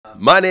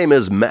My name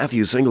is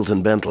Matthew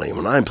Singleton Bentley.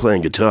 When I'm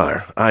playing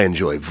guitar, I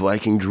enjoy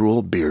Viking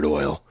Drool Beard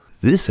Oil.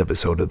 This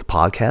episode of the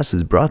podcast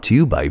is brought to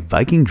you by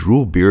Viking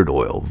Drool Beard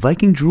Oil.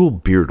 Viking Drool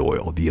Beard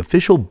Oil, the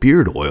official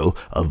beard oil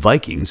of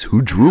Vikings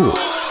who drool.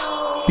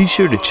 Be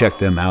sure to check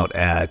them out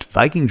at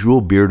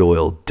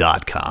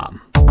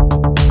vikingdroolbeardoil.com.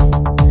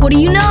 What do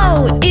you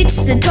know?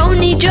 It's the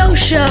Tony Joe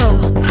Show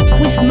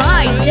with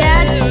my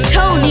dad,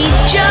 Tony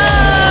Joe.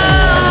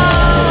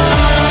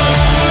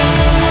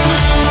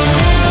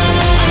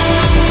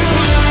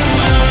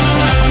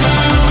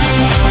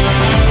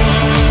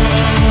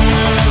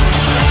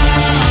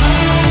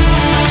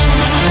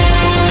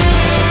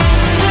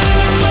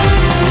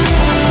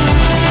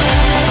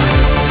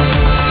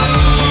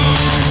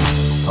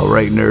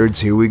 Alright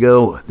nerds, here we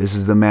go. This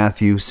is the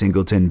Matthew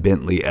Singleton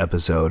Bentley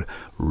episode.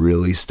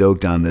 Really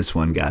stoked on this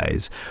one,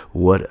 guys.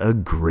 What a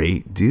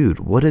great dude.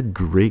 What a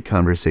great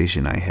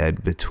conversation I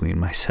had between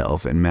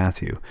myself and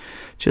Matthew.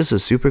 Just a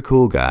super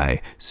cool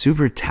guy,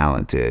 super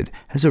talented,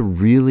 has a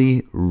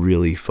really,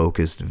 really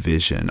focused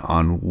vision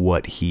on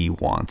what he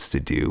wants to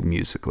do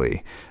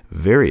musically.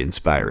 Very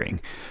inspiring.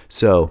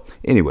 So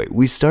anyway,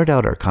 we start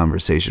out our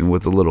conversation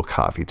with a little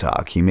coffee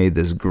talk. He made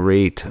this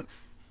great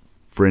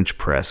French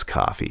press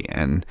coffee,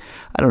 and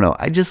I don't know,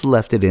 I just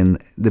left it in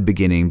the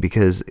beginning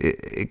because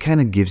it kind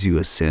of gives you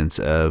a sense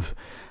of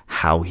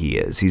how he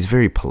is. He's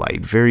very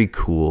polite, very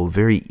cool,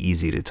 very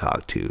easy to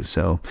talk to.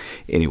 So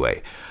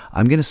anyway,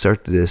 I'm going to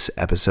start this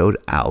episode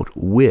out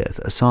with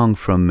a song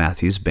from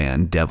Matthew's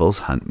band, Devils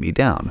Hunt Me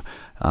Down.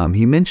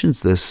 He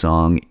mentions this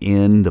song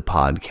in the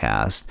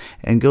podcast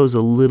and goes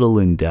a little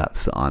in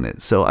depth on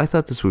it. So I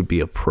thought this would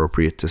be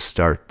appropriate to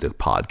start the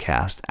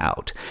podcast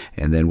out.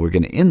 And then we're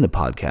going to end the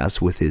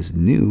podcast with his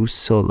new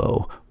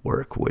solo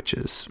work, which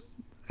is,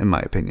 in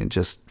my opinion,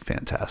 just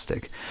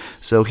fantastic.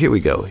 So here we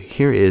go.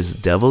 Here is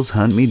Devils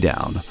Hunt Me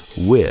Down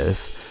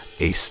with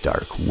A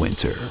Stark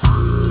Winter.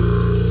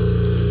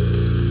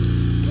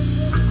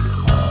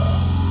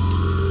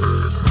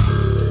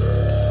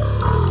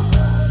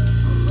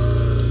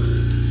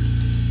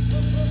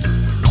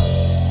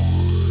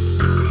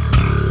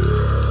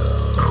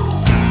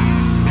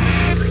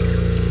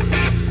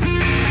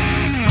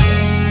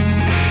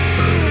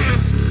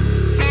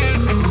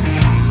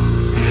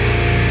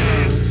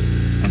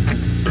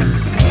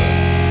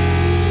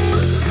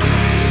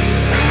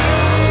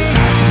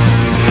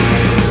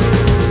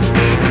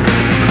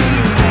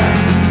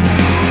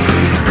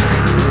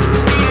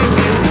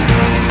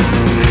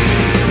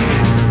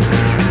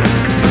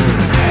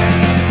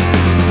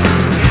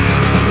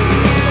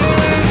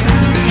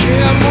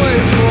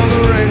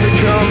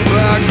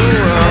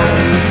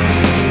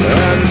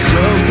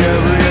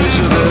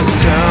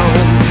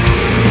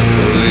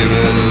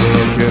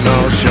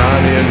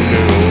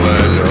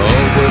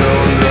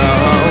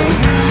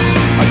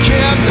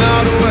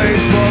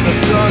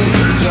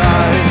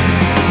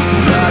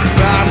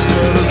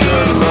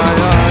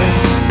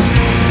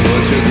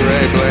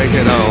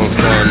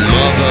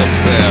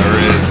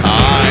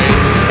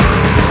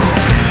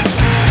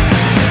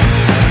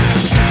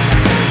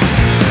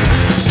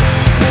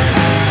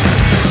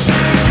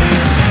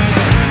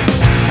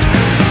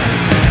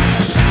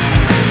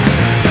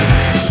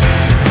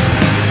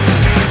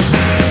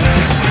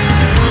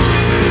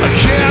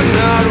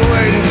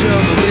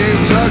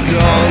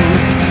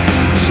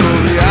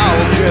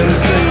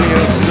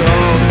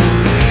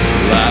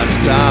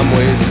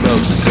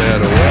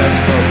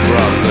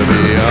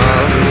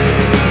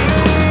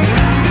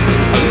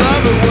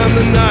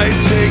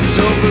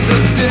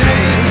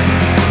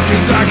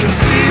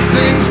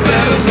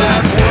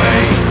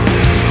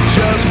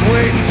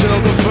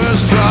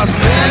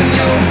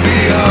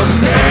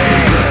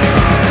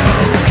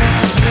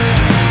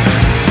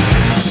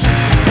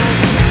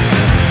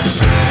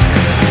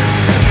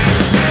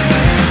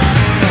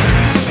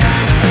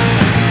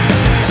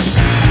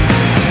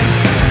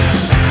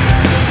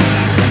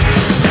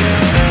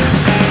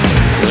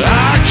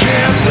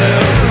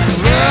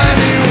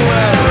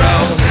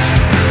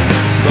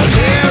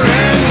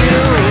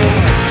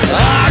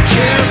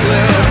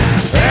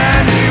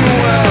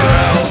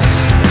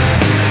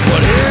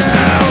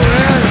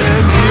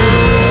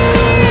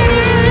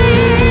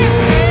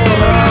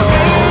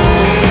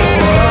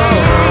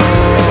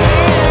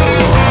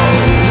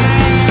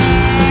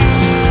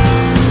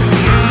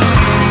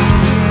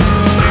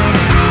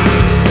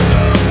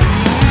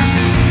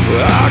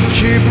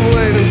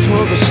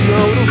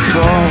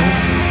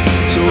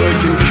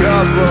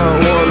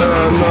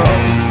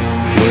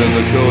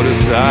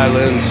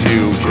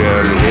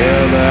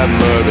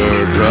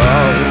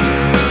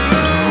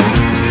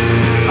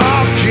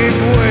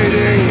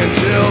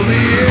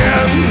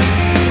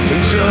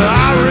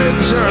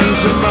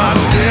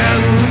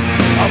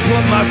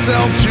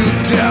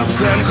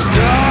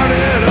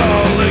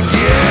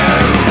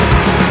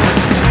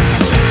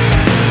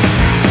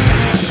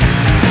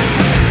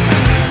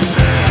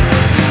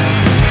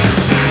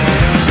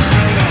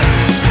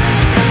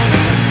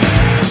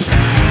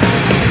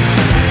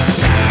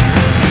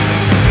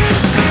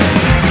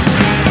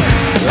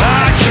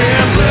 I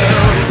can't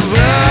live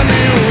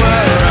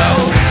anywhere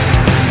else.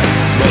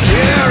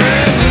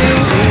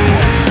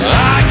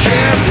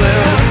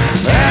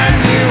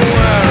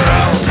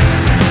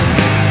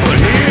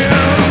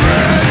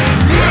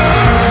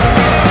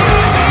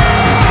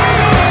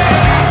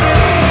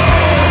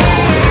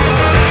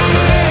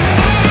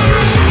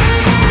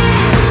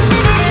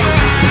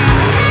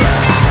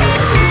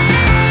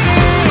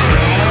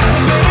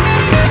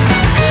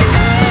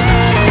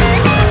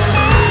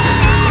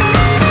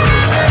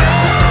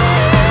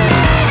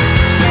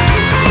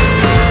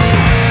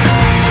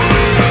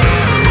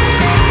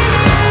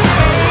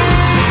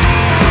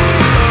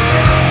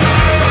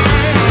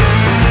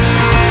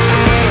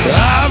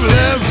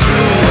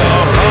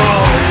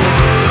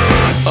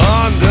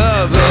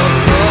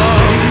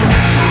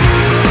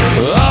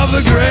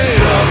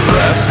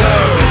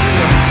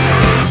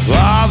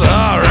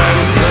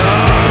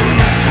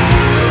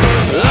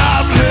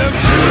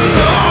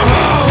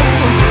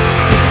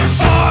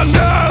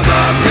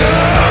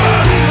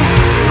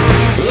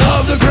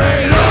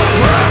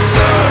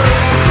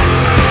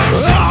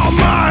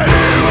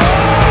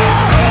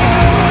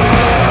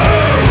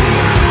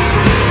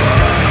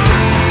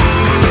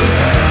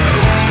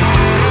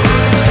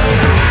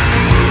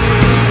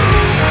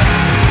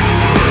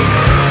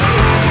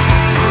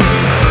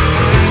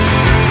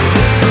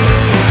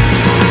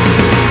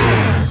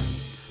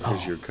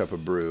 your cup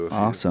of brew.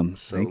 Awesome.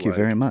 Thank you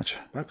very much.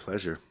 My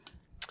pleasure.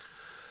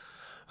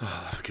 Oh,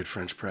 I love a good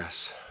French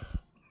press.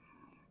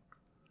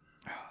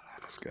 Oh,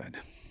 that is good.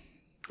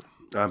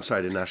 I'm sorry,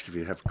 I didn't ask if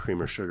you have cream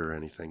or sugar or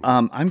anything.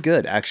 I'm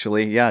good,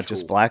 actually. Yeah, cool.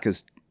 Just black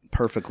is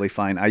perfectly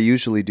fine. I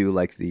usually do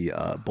like the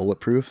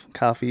bulletproof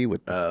coffee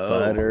with the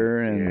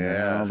butter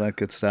and all that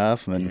good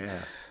stuff.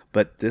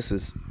 But this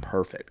is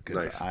perfect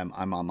because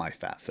I'm on my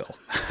fat fill.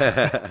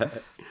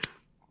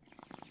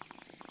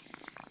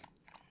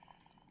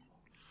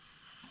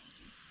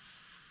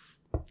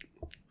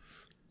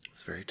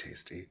 It's very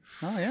tasty.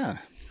 Oh, yeah.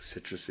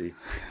 Citrusy.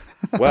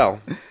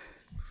 Well.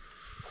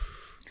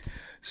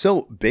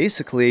 So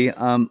basically,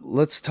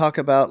 let's talk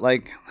about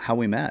like how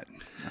we met.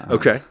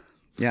 Okay.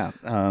 Yeah.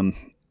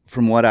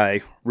 From what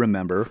I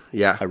remember,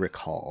 I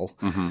recall,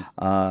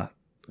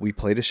 we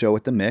played a show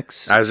at the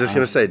Mix. I was just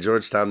going to say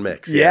Georgetown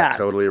Mix. Yeah,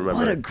 totally remember.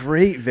 What a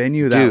great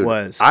venue that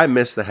was. I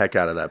missed the heck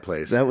out of that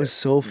place. That was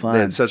so fun. They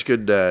had such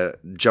good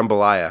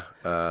jambalaya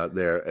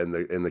there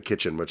in the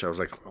kitchen, which I was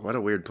like, what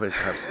a weird place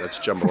to have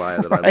such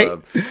jambalaya that I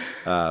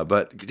love.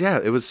 But yeah,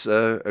 it was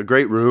a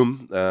great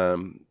room.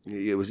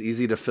 It was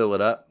easy to fill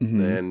it up,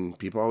 and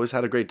people always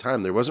had a great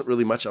time. There wasn't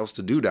really much else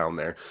to do down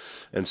there.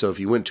 And so if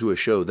you went to a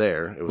show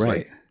there, it was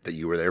like that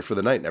you were there for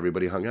the night and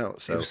everybody hung out.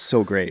 So it was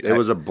so great. It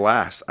was a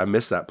blast. I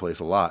miss that place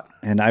a lot.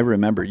 And I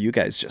remember you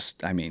guys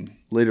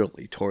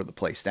literally tore the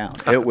place down.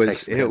 It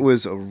was it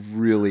was a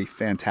really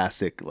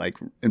fantastic, like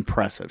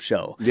impressive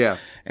show. Yeah.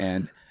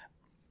 And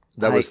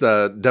that was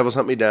the Devils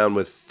Hunt Me Down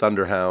with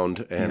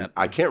Thunderhound, and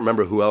I can't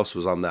remember who else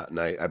was on that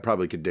night. I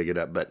probably could dig it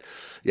up, but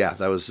yeah,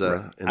 that was.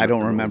 I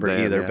don't remember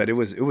either, but it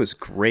was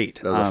great.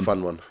 That was a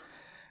fun one.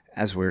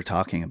 As we were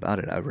talking about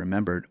it, I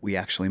remembered we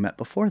actually met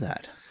before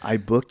that. I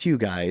booked you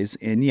guys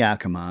in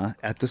Yakima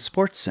at the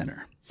Sports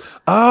Center.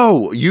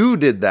 Oh, you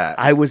did that.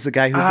 I was the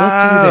guy who booked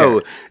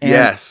you there. And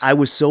yes. I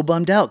was so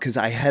bummed out because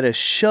I had a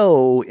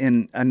show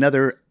in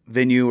another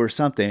venue or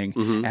something,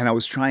 and I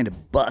was trying to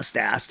bust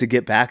ass to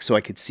get back so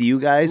I could see you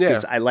guys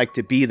because I like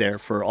to be there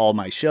for all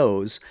my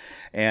shows.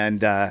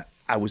 And I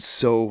was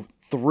so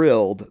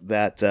thrilled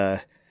that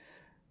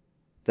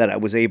I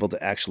was able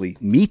to actually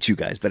meet you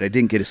guys, but I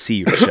didn't get to see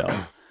your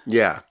show.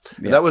 Yeah.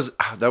 That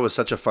was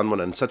such a fun one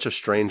and such a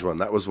strange one.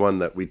 That was one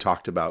that we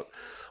talked about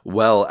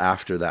well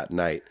after that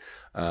night.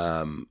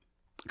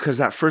 Because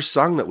that first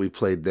song that we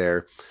played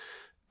there,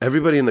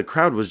 everybody in the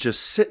crowd was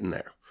just sitting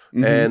there.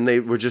 And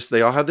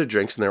they all had their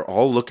drinks and they're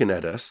all looking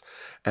at us.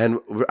 And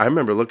I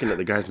remember looking at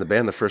the guys in the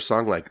band, the first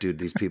song, like, dude,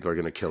 these people are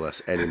going to kill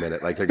us any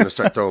minute. Like, they're going to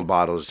start throwing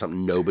bottles or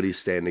something. Nobody's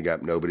standing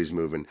up. Nobody's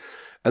moving.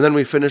 And then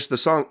we finished the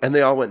song and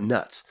they all went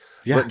nuts.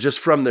 Yeah. But just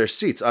from their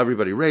seats,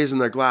 everybody raising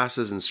their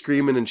glasses and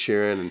screaming and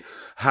cheering and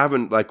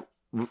having, like,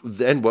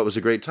 then what was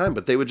a great time.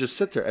 But they would just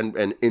sit there and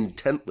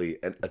intently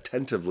and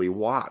attentively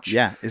watch.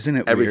 Yeah, isn't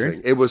it everything.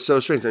 Weird? It was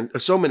so strange. And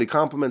so many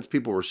compliments.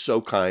 People were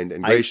so kind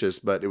and gracious.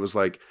 But it was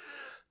like,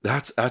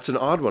 that's an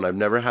odd one. I've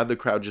never had the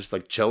crowd just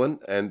like chilling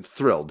and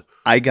thrilled.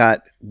 I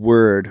got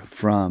word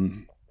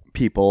from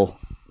people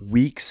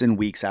weeks and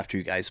weeks after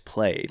you guys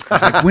played.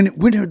 Like,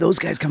 when are those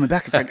guys coming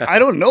back? It's like, I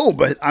don't know,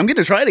 but I'm going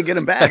to try to get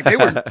them back. They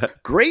were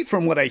great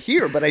from what I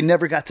hear, but I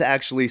never got to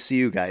actually see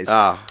you guys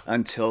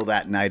until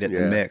that night at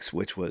the Mix,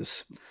 that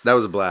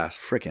was a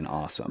blast. Freaking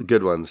awesome.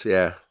 Good ones,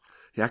 yeah.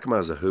 Yakima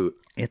is a hoot.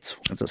 It's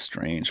a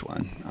strange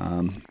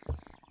one.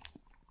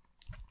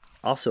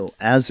 Also,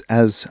 as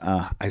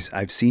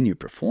I've seen you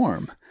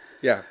perform,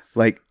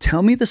 like,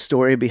 tell me the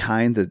story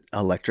behind the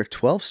electric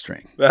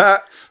 12-string.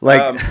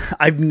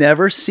 I've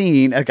never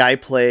seen a guy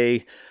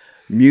play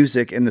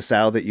music in the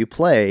style that you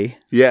play.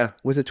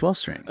 With a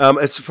 12-string.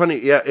 It's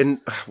funny, and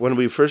when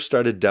we first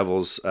started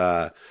Devils,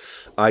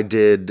 I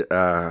did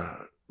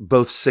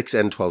both 6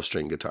 and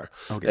 12-string guitar.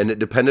 Okay. And it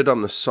depended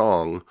on the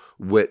song,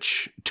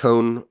 which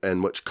tone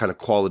and which kind of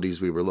qualities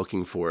we were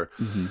looking for.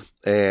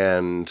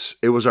 And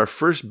it was our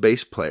first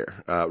bass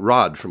player,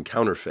 Rod from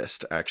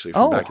Counterfist, actually,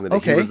 from back in the day.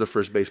 Okay. He was the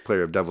first bass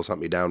player of Devils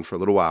Hunt Me Down for a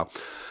little while.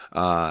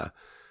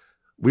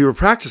 We were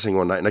practicing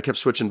one night, and I kept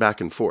switching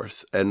back and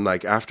forth. And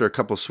like after a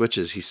couple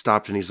switches, he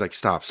stopped, and he's like,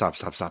 stop.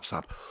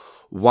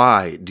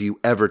 Why do you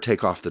ever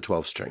take off the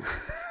 12-string?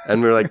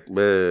 And we were like,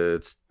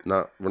 I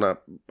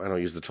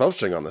don't use the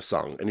 12-string on this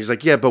song. And he's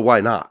like, yeah, but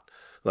why not?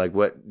 Like,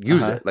 what?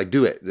 Use it. Like,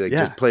 do it. Like,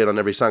 just play it on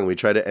every song. We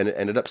tried it, and it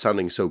ended up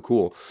sounding so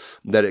cool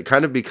that it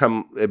kind of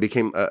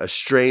became a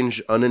strange,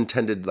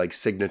 unintended, like,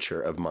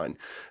 signature of mine,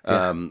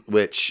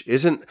 which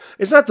it's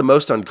not the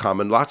most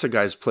uncommon. Lots of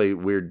guys play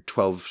weird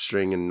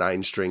 12-string and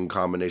 9-string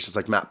combinations.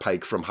 Like Matt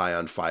Pike from High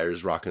on Fire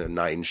is rocking a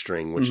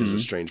 9-string, which is a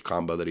strange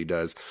combo that he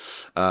does.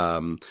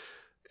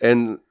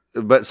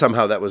 But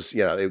somehow that was,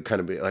 they would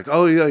kind of be like,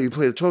 oh, yeah, you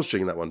play the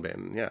 12-string in that one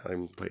band. Yeah, I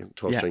play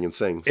 12-string and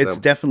sing. So. It's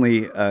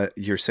definitely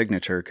your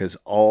signature because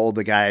all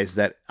the guys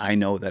that I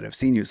know that have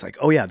seen you, it's like,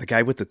 oh, yeah, the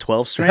guy with the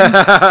 12-string?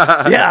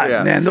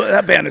 Man,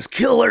 that band is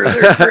killer.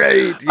 They're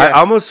great. I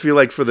almost feel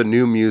like for the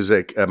new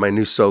music, my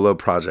new solo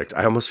project,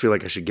 I almost feel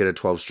like I should get a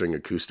 12-string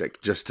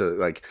acoustic just to,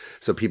 like,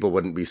 so people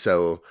wouldn't be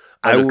so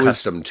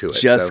unaccustomed to it.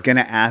 Just going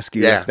to ask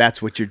you if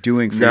that's what you're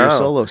doing for your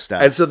solo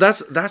stuff. And so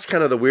that's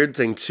kind of the weird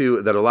thing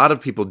too, that a lot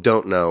of people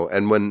don't know.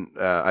 And when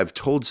I've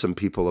told some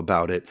people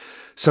about it,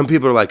 some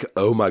people are like,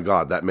 oh my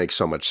God, that makes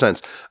so much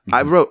sense.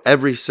 I wrote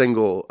every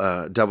single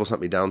Devils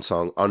Hunt Me Down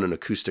song on an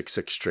acoustic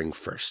 6-string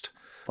first.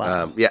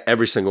 Wow.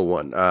 Every single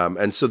one.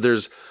 And so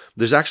there's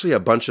actually a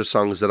bunch of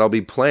songs that I'll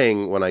be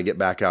playing when I get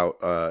back out,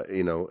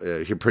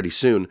 here pretty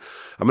soon.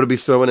 I'm going to be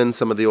throwing in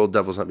some of the old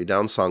Devils Hunt Me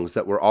Down songs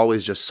that were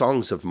always just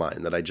songs of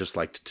mine that I just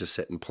liked to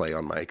sit and play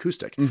on my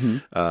acoustic.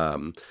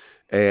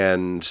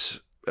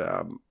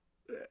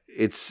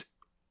 It's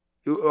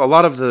a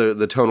lot of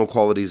the tonal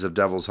qualities of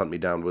Devils Hunt Me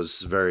Down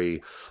was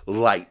very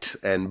light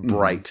and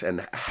bright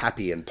and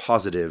happy and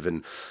positive,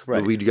 and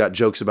we got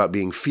jokes about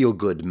being feel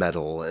good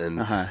metal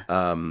and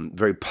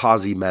very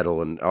posy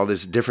metal and all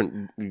these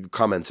different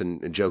comments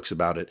and jokes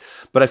about it.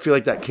 But I feel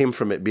like that came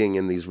from it being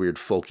in these weird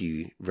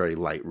folky, very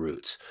light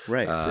roots,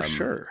 for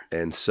sure.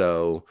 And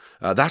so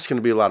that's going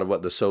to be a lot of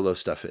what the solo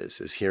stuff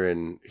is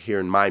hearing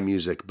my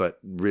music, but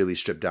really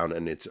stripped down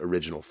in its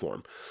original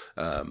form.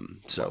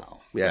 That's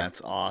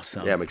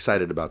awesome. Yeah, I'm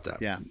excited about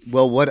that. Yeah.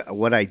 Well,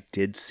 what I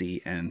did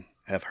see and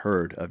have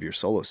heard of your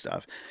solo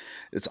stuff,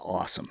 it's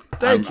awesome.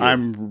 Thank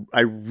you.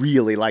 I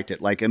really liked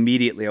it. Like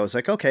immediately I was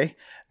like, okay,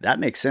 that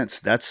makes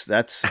sense. That's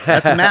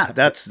Matt.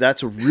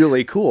 That's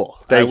really cool.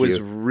 I was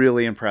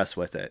really impressed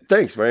with it.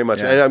 Thanks very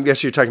much. And I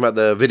guess you're talking about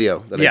the video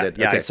that I did.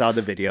 Yeah, okay. I saw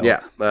the video.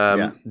 Yeah.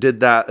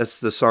 Did that. It's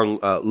the song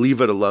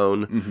Leave It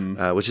Alone,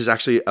 which is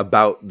actually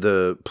about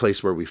the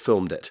place where we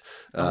filmed it.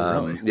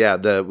 Really?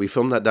 Yeah, we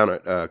filmed that down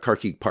at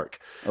Carkeek Park.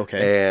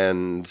 Okay.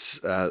 And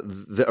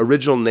the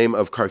original name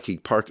of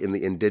Carkeek Park in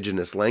the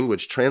indigenous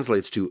language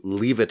translates to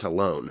 "Leave It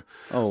Alone."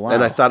 Oh, wow.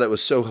 And I thought it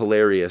was so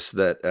hilarious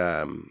that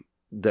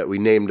we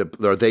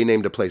they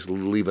named a place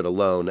 "Leave It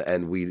Alone,"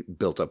 and we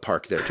built a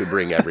park there to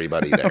bring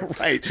everybody there.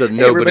 Right. So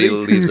nobody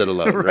leaves it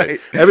alone.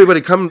 Right. Everybody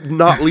come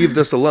not leave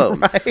this alone.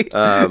 Right.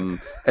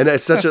 And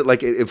it's such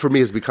a, for me,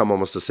 it's become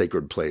almost a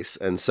sacred place.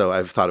 And so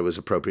I've thought it was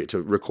appropriate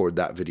to record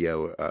that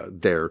video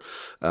there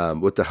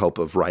with the help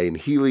of Ryan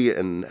Healy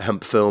and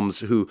Hemp Films,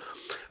 who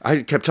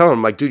I kept telling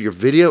him, like, dude, your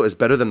video is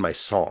better than my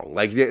song.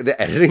 Like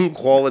the editing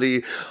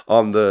quality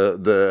on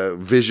the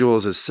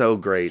visuals is so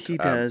great. He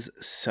does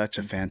such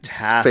a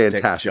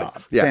fantastic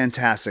job. Yeah.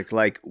 Fantastic.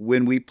 Like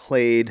when we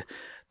played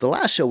the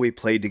last show we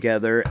played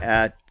together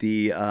at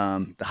the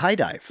High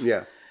Dive.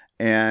 Yeah.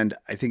 And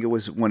I think it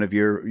was one of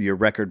your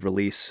record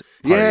release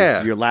parties.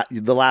 Yeah.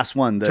 The last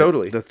one.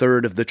 The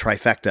third of the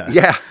trifecta.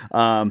 Yeah.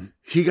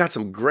 He got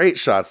some great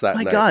shots that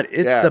night. My God,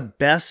 it's the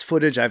best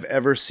footage I've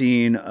ever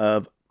seen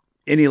of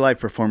any live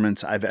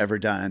performance I've ever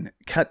done,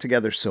 cut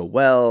together so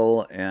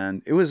well.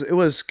 And it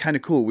was kind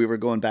of cool. We were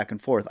going back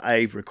and forth.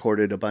 I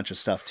recorded a bunch of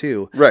stuff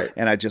too. Right.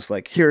 And I just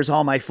like, here's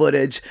all my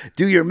footage,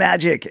 do your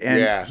magic.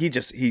 And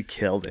he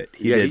killed it.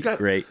 He did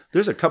great.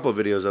 There's a couple of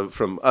videos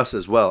from us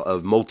as well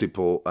of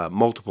multiple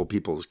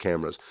people's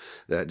cameras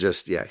that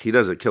just, he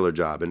does a killer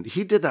job. And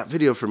he did that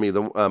video for me,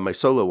 my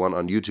solo one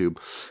on YouTube.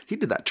 He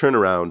did that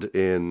turnaround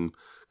in,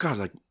 God,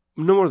 like,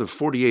 no more than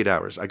 48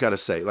 hours, I got to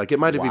say. Like, it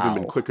might have even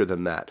been quicker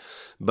than that.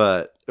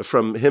 But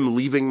from him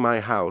leaving my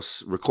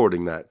house,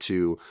 recording that,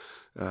 to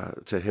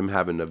him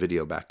having a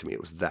video back to me,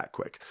 it was that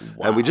quick.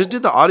 Wow. And we just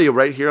did the audio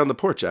right here on the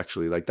porch,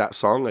 actually. Like, that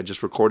song I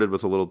just recorded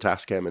with a little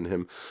Tascam and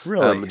him.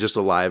 Really? Just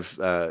a live,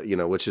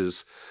 which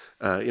is,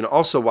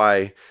 also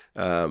why...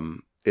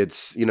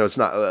 it's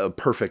not a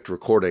perfect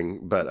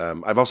recording, but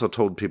I've also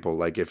told people,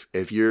 like,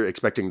 if you're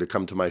expecting to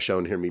come to my show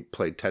and hear me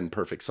play 10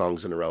 perfect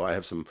songs in a row, I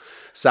have some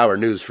sour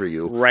news for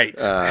you. Right.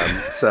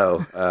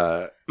 So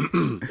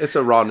it's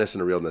a rawness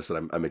and a realness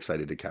that I'm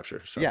excited to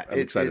capture. So I'm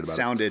excited about it. It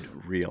sounded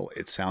real.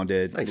 It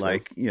sounded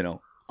like,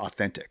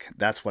 authentic.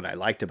 That's what I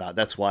liked about it.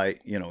 That's why,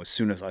 as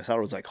soon as I saw it, I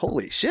was like,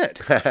 holy shit.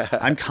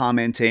 I'm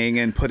commenting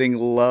and putting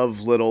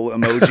love little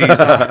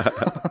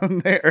emojis on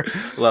there.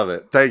 Love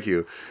it. Thank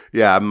you.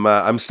 Yeah,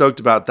 I'm stoked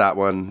about that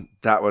one.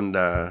 That one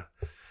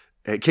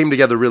it came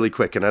together really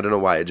quick, and I don't know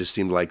why. It just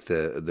seemed like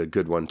the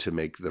good one to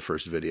make the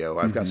first video.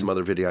 I've got some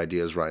other video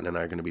ideas Ryan and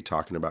I are going to be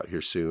talking about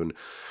here soon.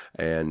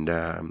 And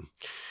a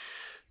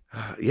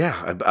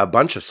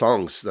bunch of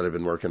songs that I've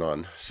been working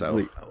on.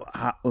 So,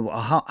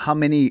 how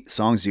many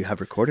songs do you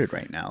have recorded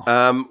right now?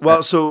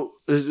 So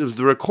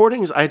the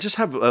recordings, I just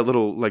have a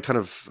little, like, kind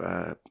of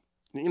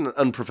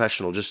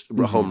unprofessional, just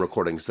home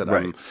recordings that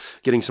I'm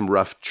getting some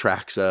rough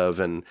tracks of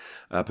and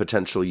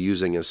potentially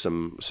using as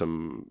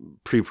some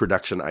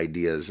pre-production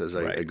ideas as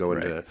I go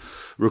into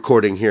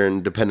recording here.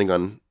 And depending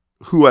on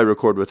who I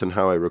record with and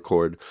how I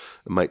record,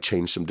 I might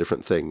change some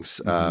different things.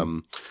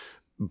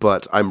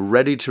 But I'm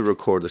ready to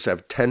record this. I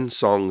have 10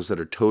 songs that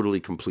are totally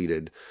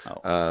completed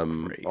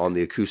on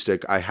the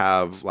acoustic. I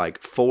have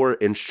like 4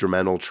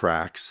 instrumental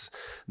tracks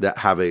that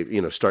have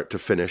a, start to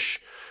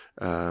finish.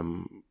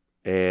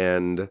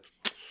 And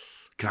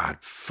God,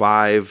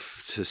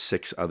 5 to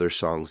 6 other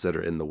songs that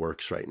are in the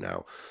works right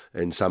now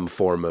in some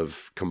form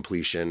of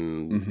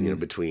completion,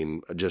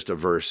 between just a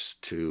verse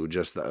to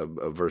just a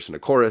verse and a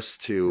chorus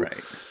to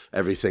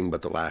everything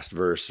but the last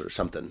verse or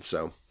something.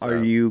 So are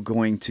you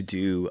going to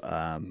do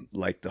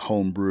like the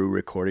homebrew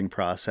recording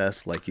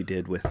process like you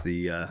did with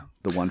the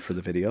one for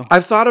the video?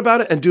 I've thought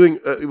about it and doing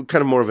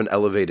kind of more of an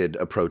elevated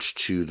approach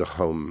to the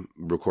home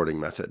recording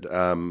method.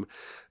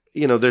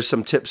 There's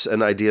some tips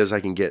and ideas I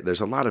can get. There's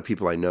a lot of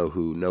people I know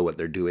who know what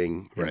they're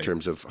doing in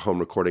terms of home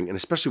recording, and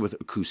especially with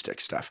acoustic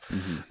stuff.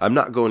 I'm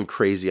not going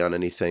crazy on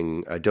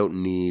anything. I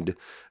don't need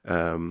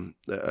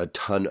a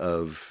ton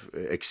of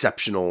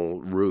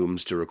exceptional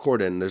rooms to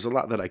record in. There's a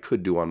lot that I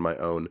could do on my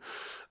own.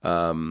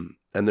 And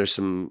there's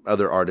some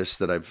other artists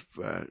that I've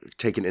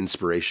taken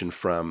inspiration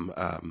from.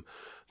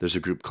 There's a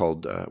group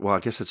called, I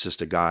guess it's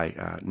just a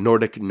guy,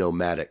 Nordic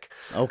Nomadic.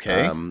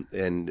 Okay.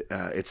 And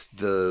it's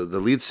the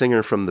lead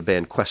singer from the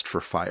band Quest for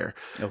Fire.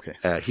 Okay.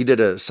 He did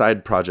a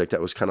side project that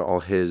was kind of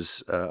all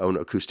his own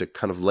acoustic,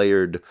 kind of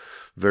layered,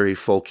 very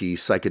folky,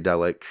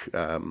 psychedelic,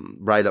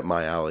 right up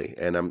my alley.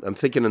 And I'm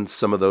thinking in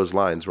some of those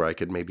lines where I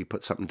could maybe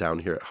put something down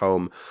here at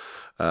home.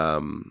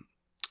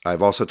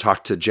 I've also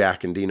talked to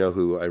Jack and Dino,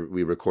 who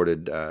we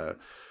recorded the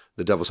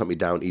Devil's Hunt Me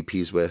Down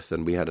EPs with,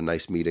 and we had a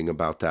nice meeting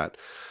about that.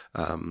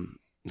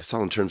 It's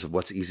all in terms of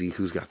what's easy,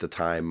 who's got the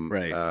time,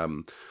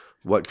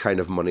 what kind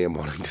of money I'm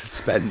wanting to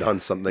spend on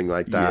something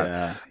like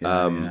that.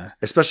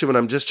 Especially when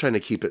I'm just trying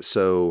to keep it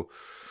so,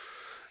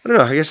 I don't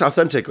know, I guess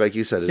authentic, like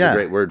you said, is a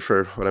great word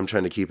for what I'm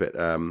trying to keep it.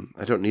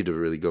 I don't need to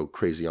really go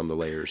crazy on the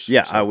layers.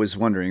 Yeah, so. I was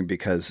wondering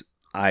because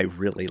I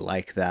really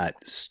like that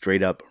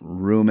straight up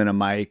room and a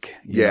mic.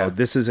 You know,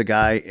 this is a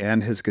guy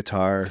and his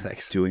guitar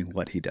doing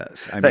what he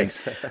does. I mean,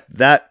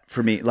 that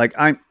for me, like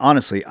I'm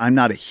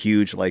not a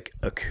huge like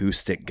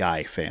acoustic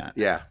guy fan.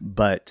 Yeah.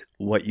 But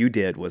what you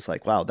did was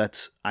like, wow,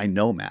 I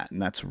know Matt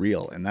and that's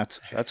real and that's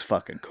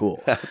fucking cool.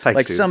 Thanks,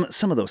 like dude.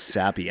 some of those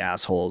sappy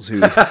assholes who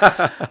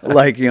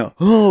like,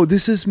 oh,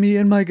 this is me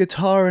and my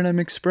guitar and I'm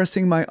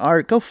expressing my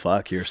art. Go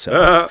fuck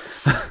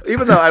yourself.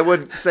 Even though I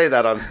would say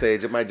that on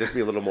stage, it might just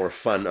be a little more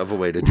fun of a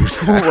way to do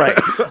that.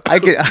 Right. I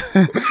could,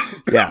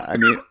 yeah, I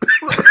mean,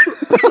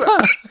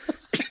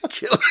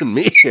 killing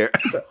me here.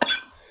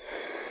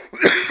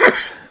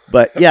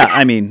 But yeah,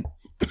 I mean,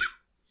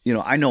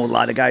 I know a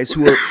lot of guys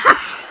who are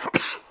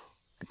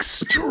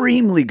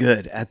extremely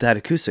good at that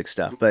acoustic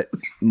stuff, but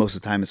most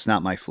of the time it's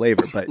not my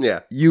flavor. But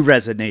you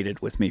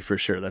resonated with me for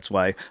sure. That's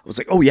why I was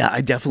like, oh yeah,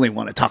 I definitely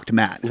want to talk to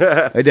Matt.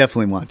 I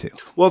definitely want to.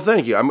 Well,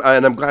 thank you.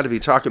 I'm glad to be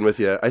talking with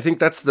you. I think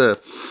that's the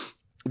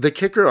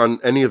kicker on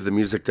any of the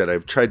music that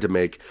I've tried to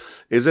make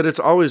is that it's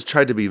always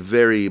tried to be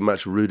very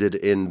much rooted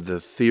in the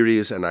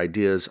theories and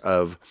ideas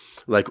of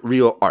like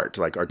real art,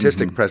 like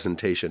artistic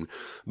presentation,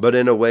 but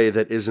in a way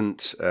that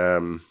isn't,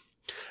 I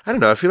don't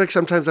know. I feel like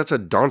sometimes that's a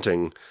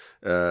daunting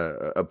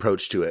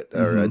approach to it,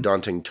 or a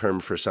daunting term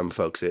for some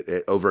folks.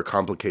 It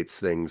overcomplicates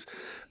things.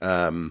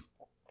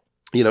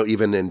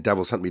 Even in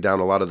Devil's Hunt Me Down,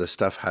 a lot of the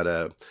stuff had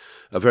a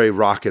very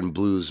rock and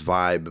blues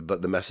vibe,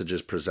 but the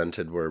messages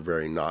presented were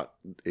very not,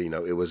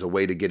 it was a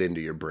way to get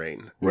into your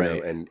brain,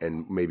 right?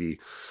 And maybe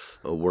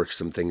work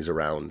some things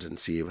around and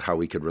see how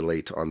we could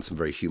relate on some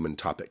very human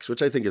topics,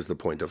 which I think is the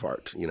point of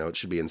art. It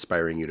should be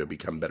inspiring you to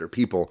become better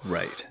people.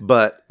 Right.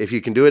 But if you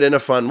can do it in a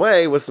fun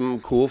way with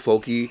some cool,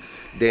 folky,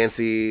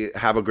 dancey,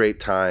 have a great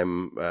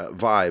time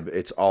vibe,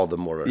 it's all the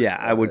more. Yeah,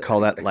 I would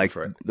call that like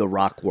the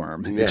rock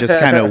worm. It just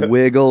kind of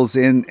wiggles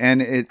in,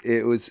 and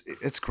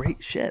it's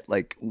great shit.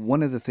 Like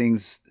one of the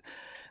things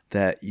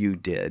that you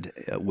did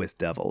with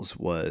Devils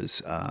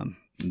was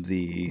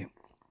the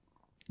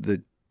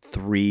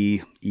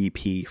 3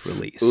 EP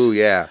release. Ooh,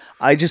 yeah.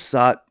 I just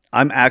thought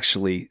I'm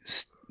actually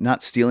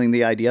not stealing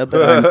the idea,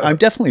 but I'm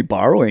definitely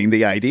borrowing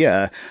the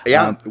idea.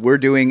 Yeah. We're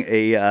doing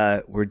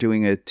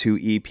a 2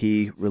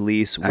 EP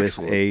release with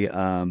a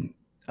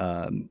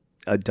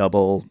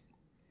double,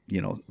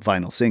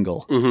 vinyl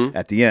single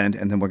at the end,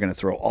 and then we're going to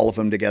throw all of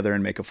them together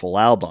and make a full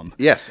album.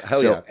 Yes,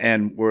 hell yeah.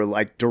 And we're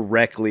like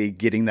directly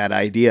getting that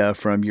idea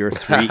from your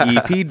 3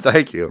 EP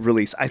Thank you.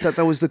 release. I thought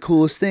that was the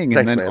coolest thing. And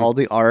Thanks, then man. all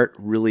the art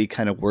really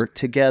kind of worked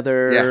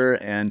together.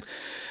 Yeah.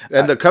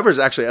 And the covers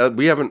actually,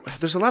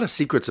 there's a lot of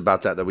secrets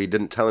about that we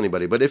didn't tell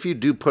anybody. But if you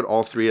do put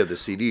all 3 of the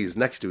CDs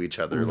next to each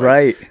other,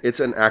 right, it's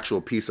an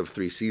actual piece of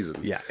 3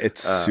 seasons. Yeah,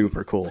 it's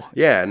super cool.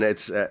 Yeah, and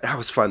that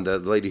was fun. The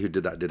lady who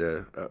did that did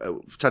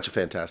such a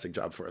fantastic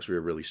job for us. We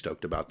were really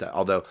stoked about that.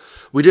 Although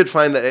we did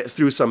find that it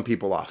threw some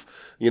people off.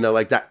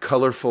 Like that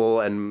colorful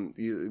and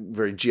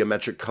very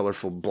geometric,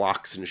 colorful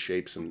blocks and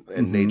shapes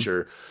and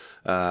nature.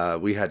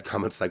 We had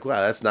comments like,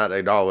 "Wow, that's not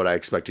at all what I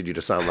expected you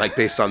to sound like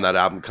based on that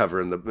album cover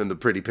and the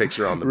pretty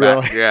picture on the back."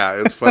 Really? Yeah,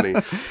 it was funny.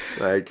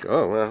 Like,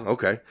 oh well,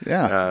 okay.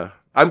 Yeah.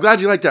 I'm glad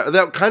you liked that.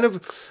 That kind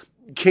of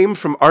came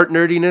from art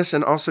nerdiness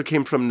and also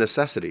came from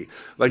necessity.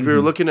 Like we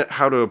were looking at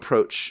how to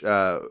approach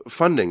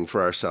funding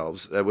for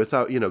ourselves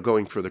without,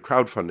 going for the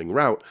crowdfunding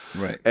route.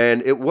 Right.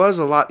 And it was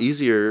a lot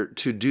easier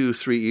to do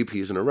 3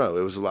 EPs in a row.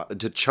 It was a lot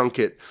to chunk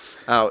it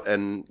out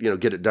and,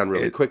 get it done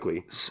really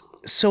quickly.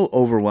 so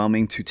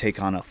overwhelming to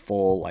take on a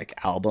full like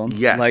album.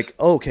 Yes. Like,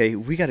 okay,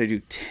 we got to do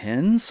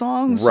 10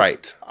 songs.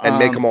 Right. And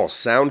make them all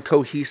sound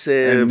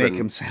cohesive. And make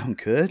them sound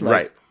good. Like,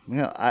 right.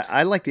 Yeah,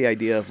 I like the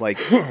idea of like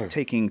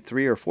taking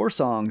 3 or 4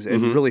 songs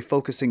and really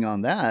focusing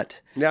on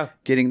that. Yeah.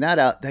 Getting that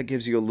out, that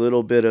gives you a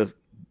little bit of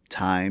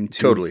time to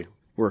Totally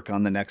work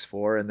on the next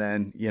 4, and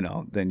then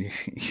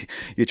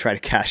you try to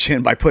cash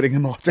in by putting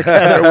them all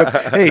together with,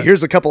 hey,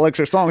 here's a couple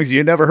extra songs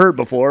you never heard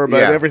before,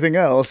 but everything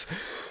else.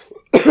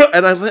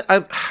 And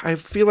I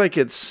feel like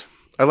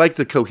I like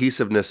the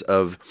cohesiveness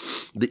of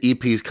the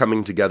EPs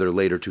coming together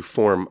later to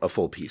form a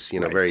full piece,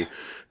 very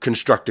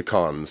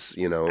Constructicons,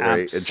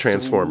 very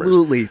Transformers.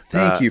 Absolutely.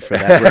 Thank you for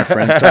that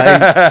reference.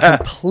 I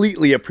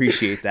completely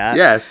appreciate that.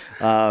 Yes.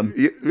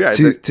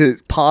 To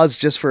pause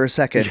just for a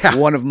second,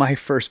 one of my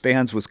first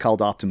bands was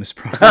called Optimus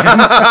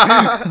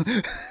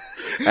Prime.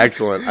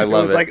 Excellent. I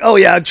love it. It's like, oh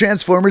yeah,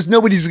 Transformers.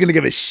 Nobody's going to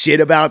give a shit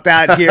about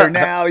that here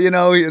now.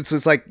 It's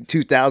just like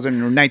 2000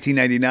 or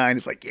 1999.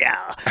 It's like,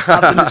 yeah,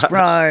 Optimus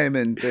Prime.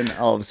 And then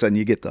all of a sudden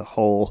you get the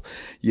whole,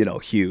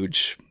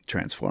 huge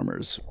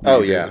Transformers.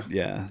 Oh yeah.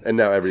 Yeah. And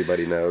now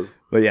everybody knows.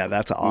 But yeah,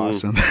 that's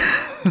awesome.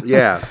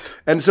 Yeah.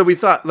 And so we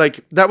thought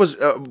like that was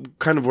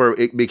kind of where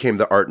it became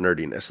the art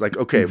nerdiness. Like,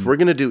 okay, if we're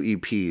going to do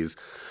EPs,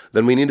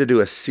 then we need to do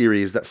a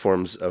series that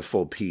forms a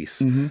full piece.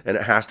 And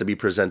it has to be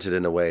presented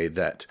in a way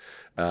that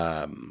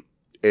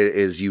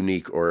is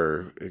unique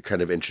or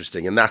kind of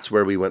interesting. And that's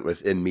where we went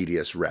with in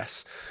medias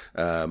res,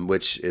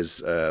 which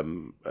is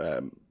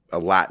a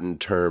Latin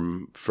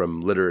term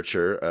from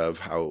literature of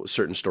how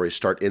certain stories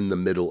start in the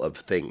middle of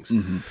things.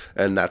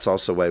 And that's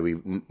also why we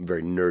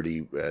very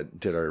nerdy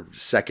did our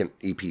second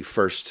EP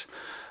first.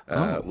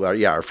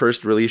 Our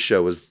first release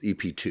show was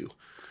EP2.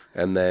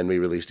 And then we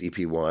released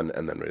EP1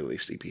 and then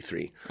released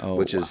EP3,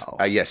 which is,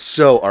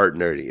 so art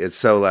nerdy. It's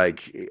so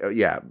like,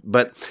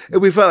 But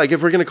we felt like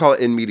if we're going to call it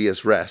in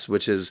medias res,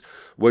 which is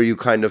where you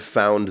kind of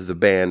found the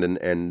band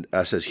and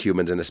us as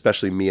humans, and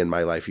especially me in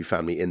my life, you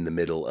found me in the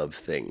middle of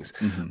things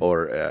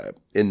or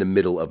in the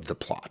middle of the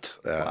plot.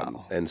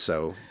 And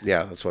so,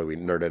 that's why we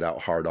nerded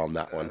out hard on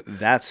that one.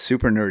 That's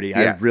super nerdy. Yeah.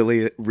 I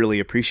really, really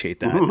appreciate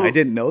that. I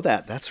didn't know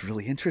that. That's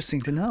really interesting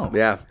to know.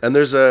 Yeah. And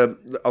there's a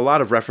lot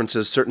of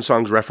references. Certain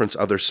songs reference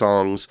other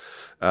songs.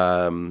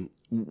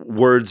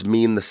 Words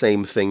mean the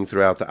same thing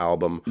throughout the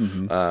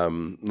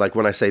album. Like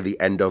when I say the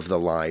end of the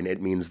line,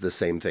 it means the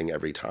same thing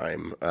every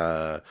time.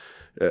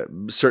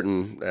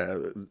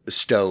 Certain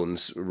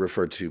stones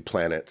refer to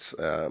planets.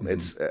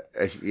 It's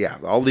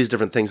all these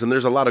different things, and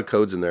there's a lot of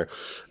codes in there.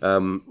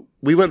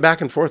 We went back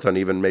and forth on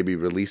even maybe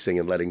releasing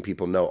and letting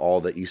people know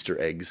all the Easter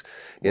eggs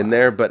in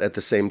there, but at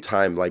the same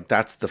time, like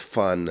that's the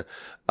fun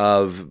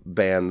of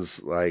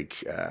bands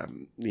like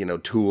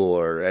Tool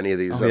or any of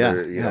these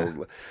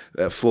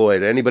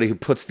Floyd, anybody who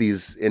puts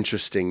these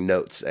interesting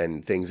notes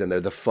and things in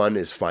there. The fun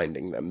is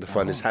finding them. The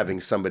fun is having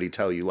somebody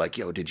tell you like,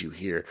 yo, did you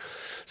hear?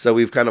 So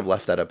we've kind of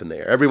left that up in the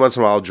air. Every once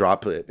in a while I'll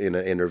drop it in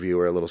an interview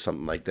or a little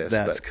something like this.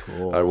 That's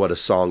cool. Or what a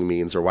song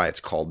means or why it's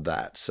called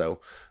that.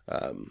 So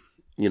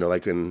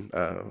like in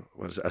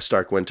A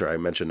Stark Winter, I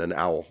mentioned an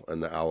owl,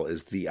 and the owl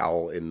is the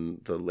owl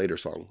in the later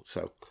song.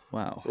 So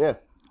wow. Yeah.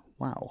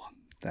 Wow.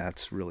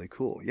 That's really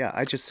cool. Yeah,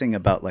 I just sing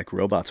about like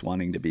robots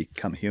wanting to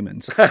become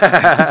humans.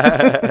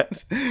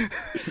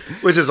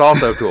 Which is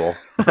also cool.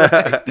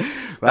 Right.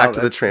 Back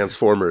to the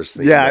Transformers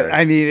thing. Yeah, there.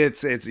 I mean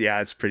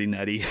it's pretty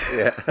nutty.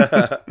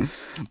 Yeah.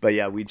 But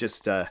yeah, we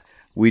just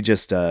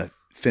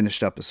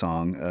finished up a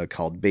song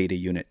called Beta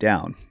Unit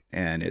Down,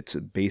 and it's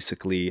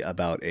basically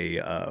about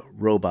a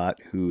robot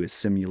who is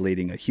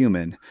simulating a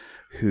human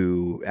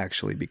who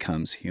actually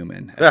becomes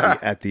human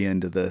at the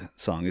end of the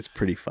song. It's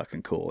pretty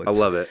fucking cool. I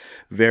love it.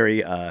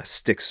 Very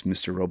Styx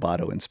Mr.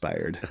 Roboto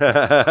inspired.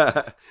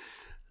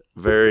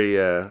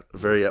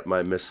 Very up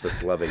my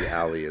Misfits loving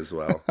alley as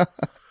well.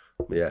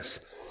 Yes.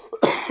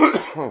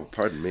 Oh,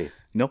 pardon me.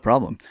 No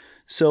problem.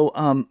 So,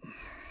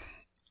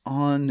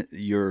 on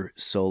your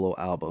solo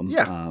album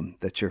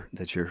that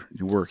you're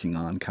working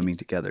on coming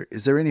together,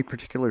 is there any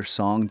particular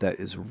song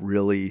that is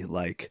really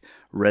like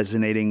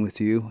resonating with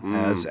you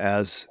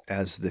as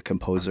the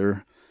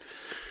composer?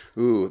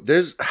 Ooh,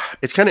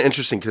 it's kind of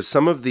interesting because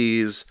some of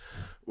these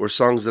were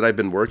songs that I've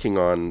been working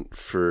on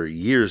for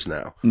years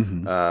now.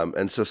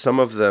 And so some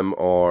of them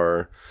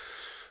are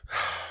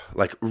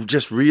like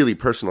just really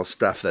personal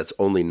stuff that's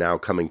only now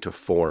coming to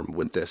form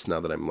with this, now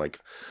that I'm like,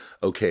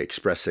 okay,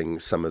 expressing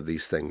some of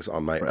these things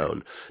on my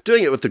own.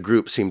 Doing it with the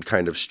group seemed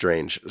kind of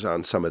strange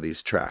on some of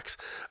these tracks.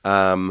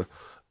 I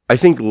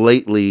think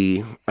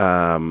lately,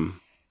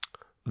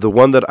 the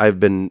one that I've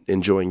been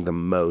enjoying the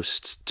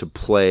most to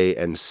play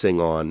and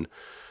sing on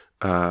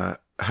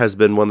has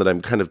been one that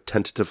I'm kind of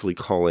tentatively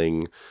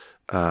calling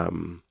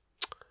Copper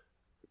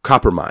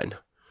Mine.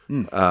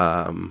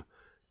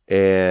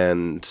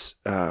 And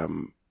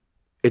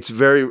it's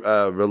very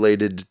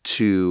related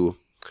to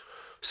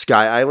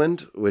Sky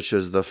Island, which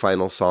is the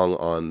final song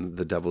on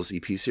the Devil's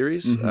EP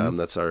series.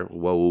 That's our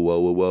whoa, whoa, whoa,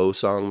 whoa, whoa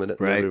song that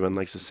everyone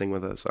likes to sing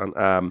with us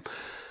on.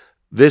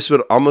 this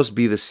would almost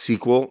be the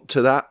sequel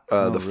to that,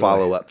 really?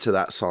 follow-up to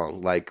that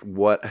song. Like,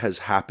 what has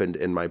happened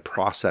in my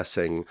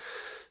processing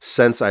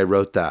since I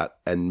wrote that,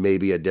 and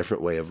maybe a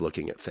different way of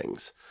looking at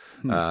things.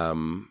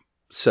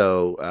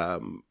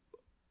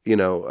 You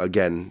know,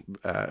 again,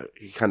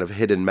 kind of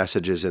hidden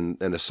messages in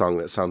a song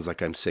that sounds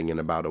like I'm singing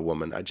about a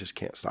woman I just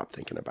can't stop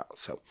thinking about.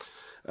 So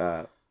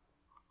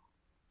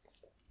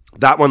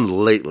that one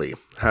lately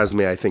has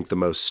me, I think, the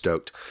most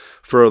stoked.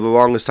 For the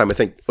longest time, I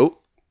think, oh,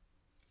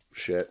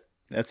 shit.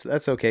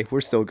 That's okay.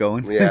 We're still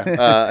going.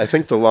 Yeah. I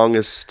think the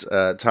longest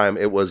time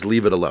it was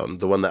Leave It Alone,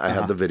 the one that I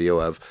had the video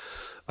of.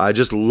 I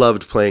just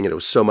loved playing it. It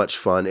was so much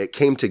fun. It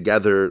came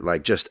together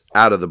like just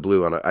out of the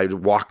blue. And I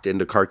walked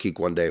into Car Geek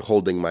one day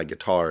holding my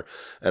guitar,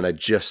 and I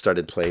just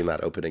started playing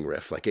that opening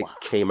riff. Like it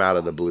came out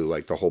of the blue.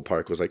 Like the whole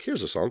park was like,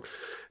 here's a song.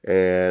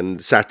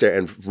 And sat there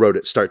and wrote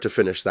it start to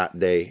finish that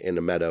day in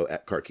a meadow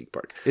at Car Geek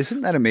Park.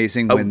 Isn't that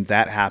amazing when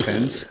that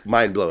happens?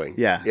 Mind blowing.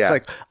 Yeah. It's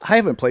like, I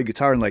haven't played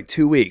guitar in like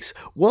 2 weeks.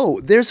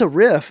 Whoa, there's a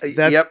riff.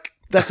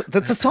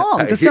 That's a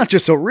song. That's not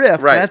just a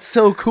riff. Right. That's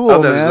so cool.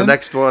 Oh, there's the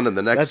next one and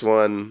the next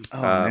one.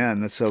 Oh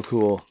man, that's so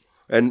cool.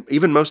 And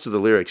even most of the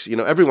lyrics, you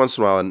know, every once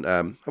in a while, and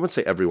I wouldn't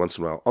say every once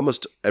in a while,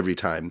 almost every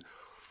time,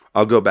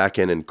 I'll go back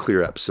in and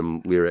clear up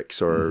some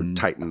lyrics or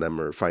tighten them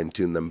or fine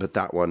tune them. But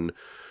that one,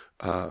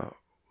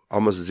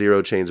 almost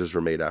zero changes were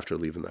made after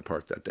leaving that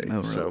park that day.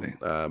 Oh, really?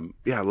 So,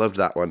 yeah, I loved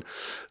that one.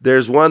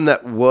 There's one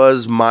that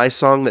was my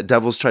song that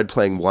Devils tried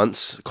playing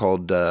once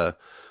called The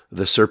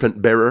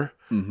Serpent Bearer.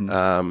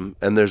 And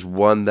there's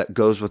one that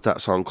goes with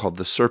that song called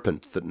The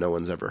Serpent that no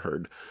one's ever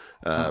heard.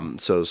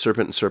 So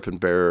Serpent and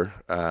Serpent Bearer,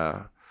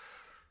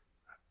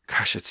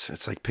 gosh,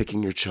 it's like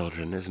picking your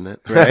children, isn't it?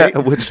 Right.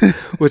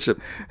 which of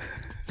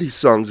these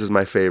songs is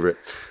my favorite.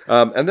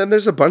 And then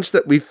there's a bunch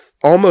that we've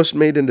almost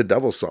made into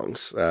Devil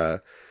songs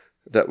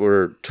that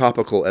were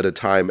topical at a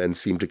time and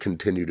seem to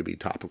continue to be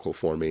topical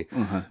for me.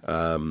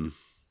 And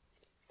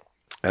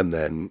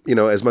then, you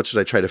know, as much as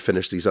I try to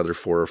finish these other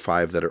 4 or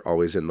 5 that are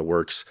always in the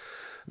works,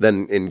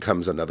 then in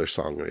comes another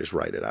song and I just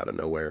write it out of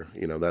nowhere.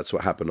 You know, that's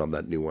what happened on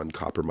that new one,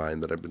 Copper Mine,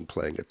 that I've been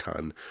playing a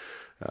ton.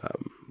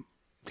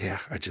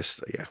 I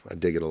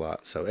dig it a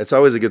lot. So it's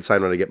always a good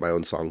sign when I get my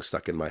own song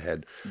stuck in my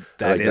head.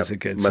 That is a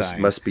good sign.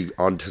 Must be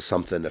onto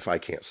something if I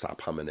can't stop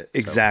humming it.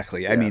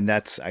 Exactly. So, I mean, I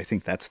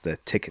think that's the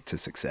ticket to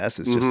success.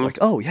 It's just like,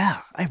 oh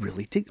yeah, I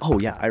really think. Oh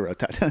yeah, I wrote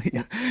that.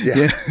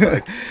 yeah.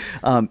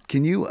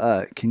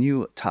 Can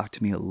you talk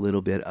to me a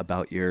little bit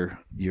about your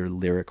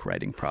lyric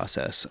writing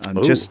process?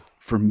 Just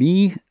for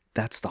me,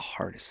 that's the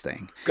hardest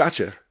thing.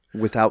 Gotcha.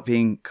 Without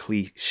being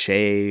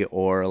cliche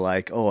or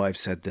like, oh, I've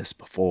said this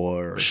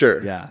before.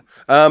 Sure. Yeah.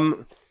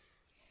 How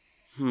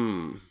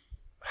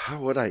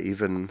would I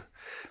even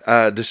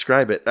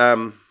describe it?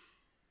 I'm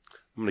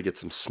gonna get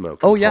some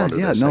smoke. Oh yeah.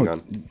 No. Hang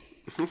on.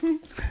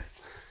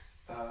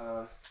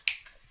 Oh,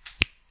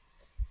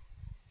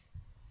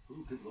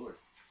 good Lord!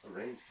 The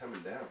rain's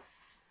coming down.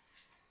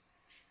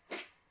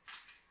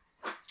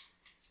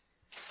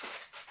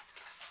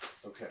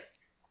 Okay.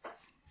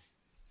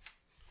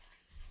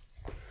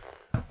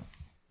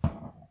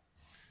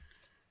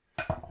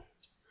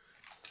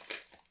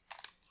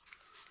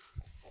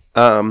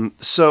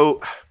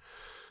 So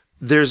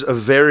there's a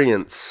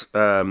variance,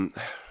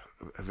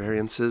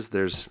 variances.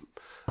 There's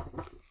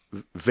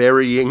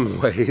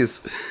varying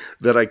ways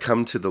that I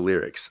come to the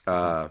lyrics,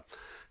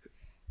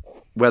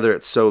 whether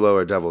it's solo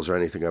or Devils or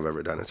anything I've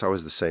ever done. It's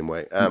always the same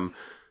way.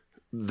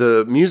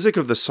 The music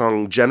of the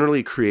song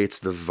generally creates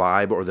the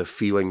vibe or the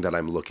feeling that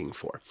I'm looking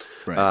for.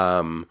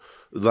 Right.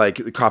 Like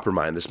the Copper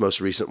Mine, this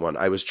most recent one,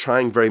 I was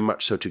trying very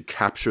much so to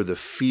capture the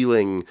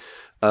feeling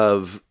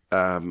of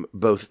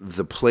both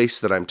the place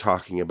that I'm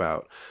talking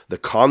about, the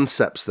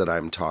concepts that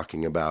I'm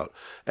talking about,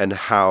 and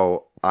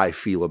how I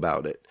feel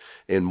about it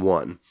in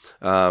one.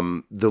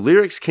 The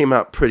lyrics came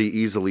out pretty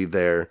easily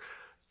there,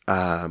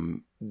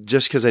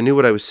 just because I knew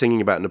what I was singing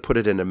about, and to put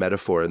it in a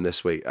metaphor in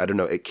this way, I don't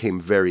know, it came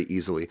very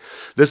easily.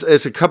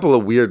 It's a couple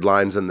of weird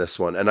lines in this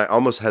one, and I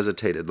almost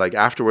hesitated. Like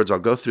afterwards, I'll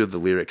go through the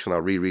lyrics and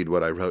I'll reread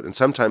what I wrote, and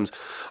sometimes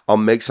I'll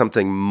make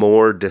something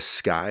more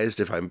disguised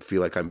if I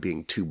feel like I'm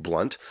being too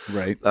blunt.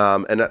 Right.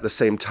 And at the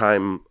same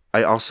time,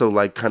 I also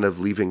like kind of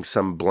leaving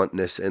some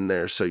bluntness in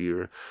there, so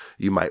you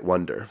might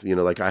wonder. You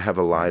know, like I have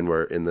a line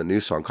where in the new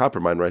song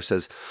Copper Mine where I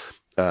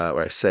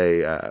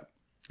say,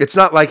 it's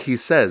not like he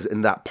says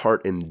in that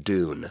part in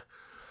Dune.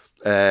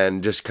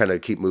 And just kind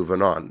of keep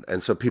moving on.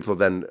 And so people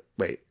then,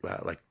 wait,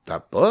 like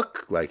that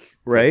book? Like,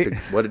 right?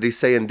 What did he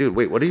say in Dune?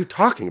 Wait, what are you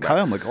talking about?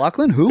 Kyle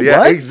MacLachlan? Who? Yeah,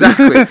 what?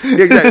 Exactly.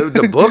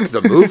 The book,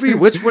 the movie,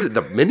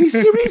 the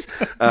miniseries?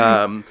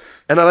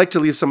 And I like to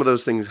leave some of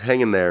those things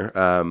hanging there.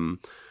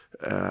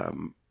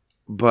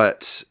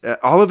 but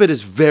all of it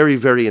is very,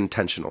 very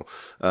intentional.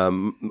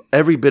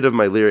 Every bit of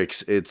my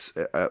lyrics, it's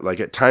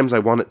like at times I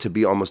want it to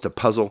be almost a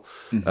puzzle.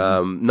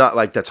 Not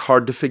like that's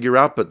hard to figure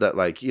out, but that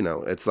like,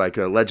 it's like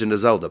a Legend of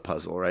Zelda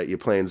puzzle, right? You're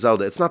playing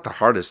Zelda. It's not the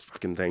hardest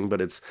fucking thing, but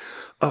it's,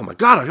 oh my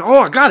God,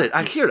 I got it.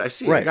 I hear it. I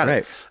see it. I got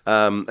it.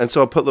 And so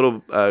I'll put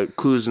little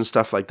clues and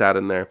stuff like that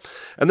in there.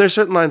 And there's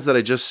certain lines that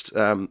I just,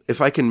 if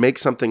I can make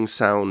something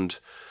sound,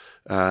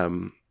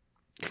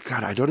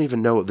 God, I don't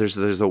even know. There's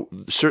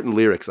certain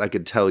lyrics I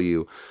could tell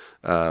you.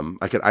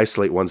 I could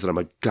isolate ones that I'm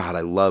like, God,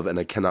 I love, and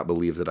I cannot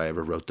believe that I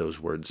ever wrote those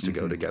words to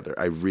go together.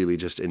 I really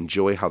just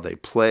enjoy how they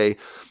play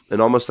in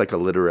almost like a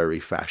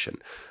literary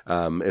fashion.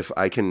 If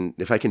I can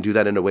do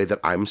that in a way that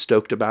I'm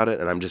stoked about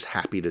it, and I'm just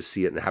happy to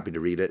see it and happy to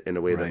read it in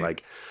a way that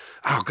like,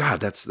 oh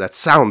God, that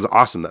sounds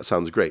awesome. That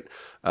sounds great.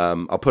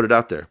 I'll put it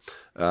out there,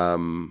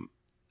 and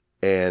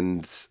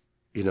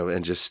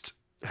just.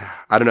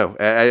 I don't know.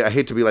 I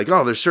hate to be like,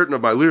 oh, there's certain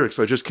of my lyrics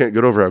I just can't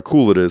get over how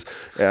cool it is.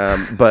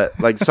 But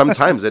like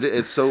sometimes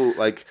it's so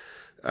like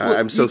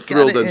I'm so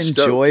thrilled and stoked.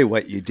 Enjoy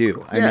what you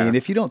do. I mean,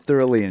 if you don't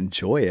thoroughly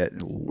enjoy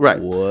it,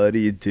 what do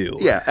you do?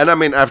 Yeah, and I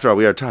mean, after all,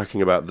 we are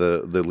talking about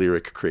the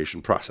lyric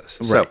creation process.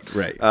 So,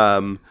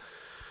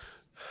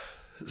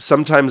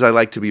 sometimes I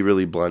like to be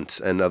really blunt,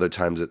 and other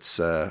times it's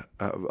a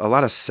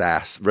lot of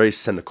sass, very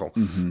cynical.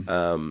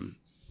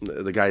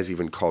 The guys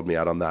even called me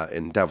out on that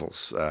in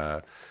Devils.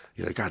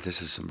 God,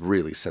 this is some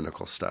really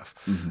cynical stuff.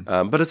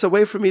 But it's a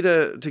way for me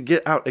to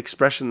get out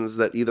expressions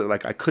that either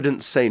like I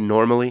couldn't say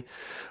normally,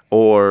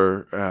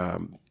 or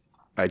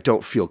I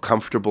don't feel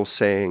comfortable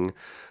saying,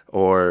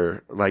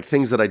 or like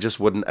things that I just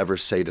wouldn't ever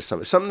say to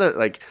somebody. Something that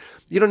like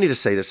you don't need to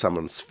say to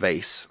someone's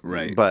face,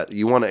 right? But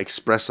you want to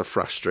express a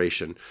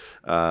frustration.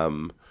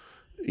 I've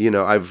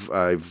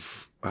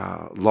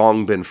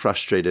long been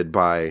frustrated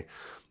by.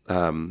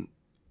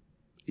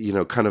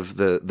 Kind of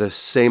the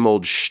same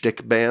old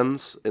shtick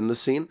bands in the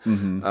scene.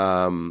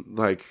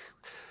 Like,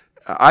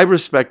 I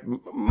respect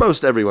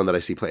most everyone that I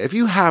see play. If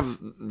you have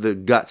the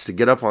guts to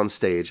get up on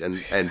stage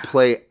and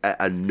play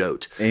a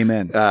note,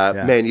 amen.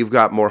 Man, you've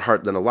got more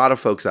heart than a lot of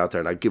folks out there,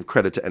 and I give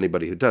credit to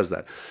anybody who does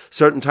that.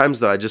 Certain times,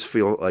 though, I just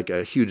feel like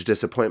a huge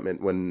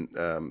disappointment when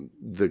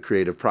the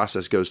creative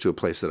process goes to a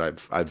place that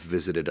I've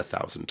visited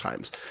 1,000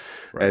 times.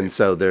 Right. And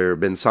so there have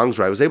been songs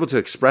where I was able to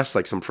express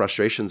like some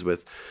frustrations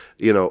with,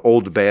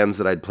 old bands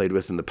that I'd played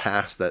with in the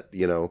past that,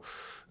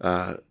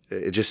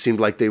 it just seemed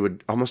like they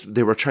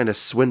were trying to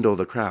swindle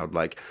the crowd.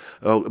 Like,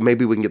 oh,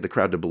 maybe we can get the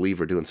crowd to believe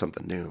we're doing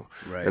something new.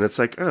 Right. And it's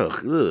like,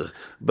 ugh.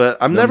 But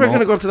I'm never going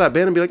to go up to that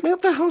band and be like, man,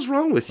 what the hell's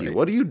wrong with you?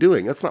 What are you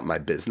doing? That's not my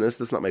business.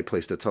 That's not my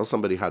place to tell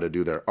somebody how to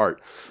do their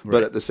art. Right.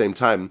 But at the same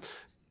time,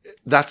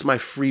 that's my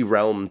free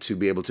realm to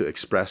be able to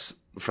express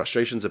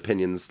frustrations,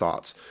 opinions,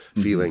 thoughts,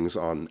 feelings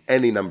on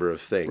any number of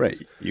things. Right.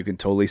 You can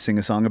totally sing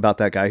a song about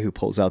that guy who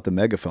pulls out the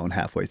megaphone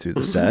halfway through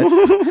the set.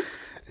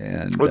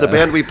 Or the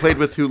band we played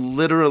with who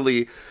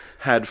literally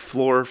had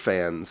floor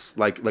fans,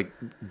 like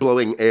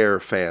blowing air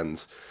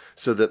fans,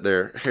 so that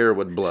their hair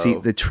would blow. See,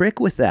 the trick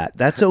with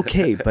that's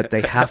okay, but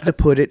they have to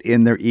put it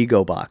in their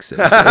ego boxes,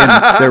 in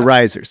their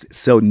risers,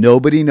 so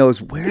nobody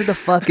knows where the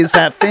fuck is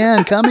that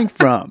fan coming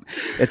from.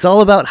 It's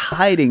all about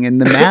hiding in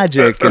the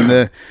magic and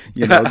the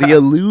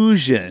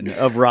illusion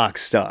of rock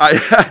star.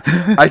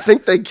 I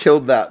think they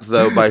killed that,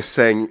 though, by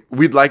saying,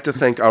 we'd like to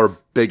thank our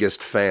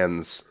biggest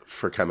fans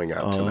for coming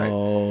out tonight.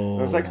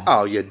 I was like,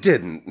 oh, you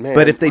didn't, man.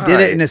 But if they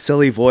did it in a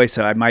silly voice,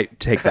 I might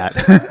take that.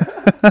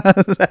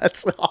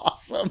 That's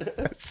awesome.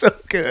 That's so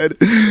good.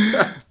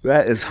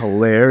 That is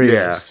hilarious.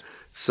 Yeah.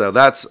 So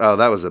that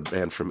was a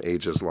band from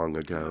ages long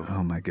ago.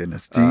 Oh my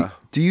goodness.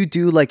 Do you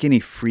do like any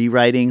free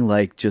writing,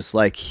 like just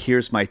like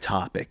here's my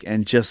topic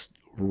and just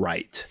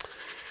write?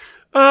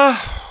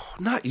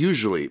 Not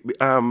usually.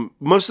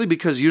 Mostly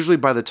because usually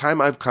by the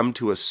time I've come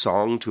to a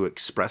song to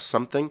express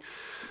something,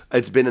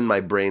 it's been in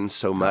my brain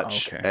so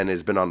much and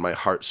it's been on my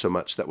heart so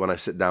much that when I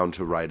sit down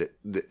to write it,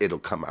 it'll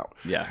come out.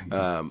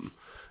 Yeah.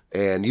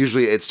 And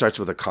usually it starts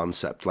with a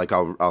concept. Like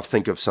I'll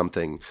think of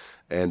something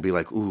and be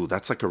like, ooh,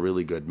 that's like a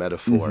really good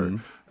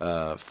metaphor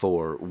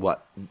for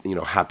what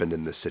happened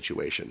in this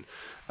situation.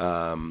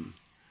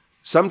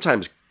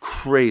 Sometimes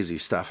crazy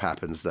stuff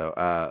happens, though.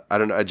 I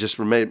don't know. I just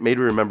made me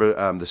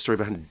remember the story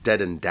behind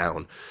Dead and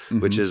Down,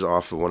 which is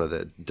off of one of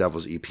the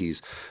Devil's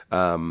EPs.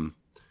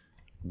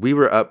 We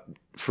were up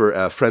for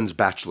a friend's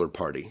bachelor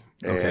party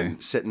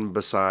and sitting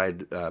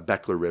beside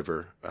Beckler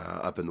River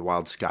up in the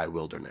Wild Sky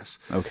Wilderness.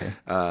 Okay.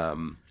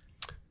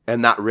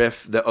 And that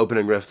riff, the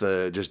opening riff,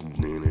 just...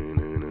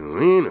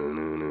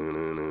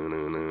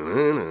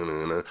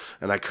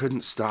 And I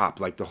couldn't stop.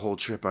 Like the whole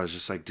trip, I was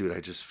just like, dude,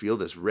 I just feel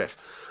this riff.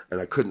 And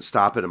I couldn't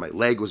stop it. And my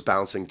leg was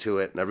bouncing to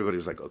it. And everybody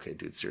was like, okay,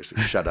 dude,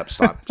 seriously, shut up.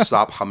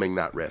 Stop humming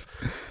that riff.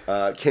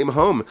 Came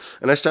home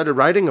and I started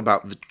writing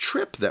about the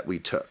trip that we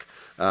took.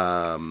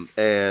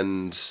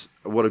 And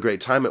what a great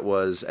time it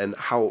was. And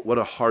what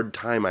a hard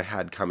time I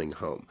had coming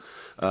home.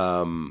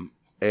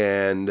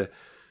 And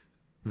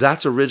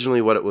that's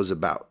originally what it was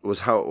about,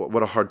 was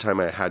what a hard time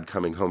I had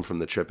coming home from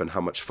the trip and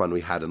how much fun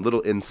we had and little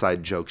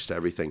inside jokes to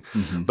everything.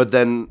 But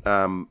then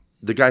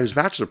the guy whose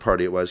bachelor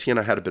party it was, he and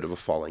I had a bit of a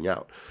falling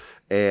out.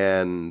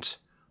 And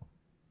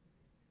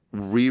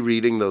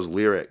rereading those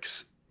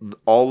lyrics,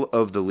 all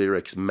of the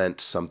lyrics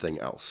meant something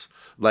else.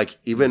 Like,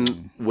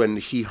 even when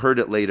he heard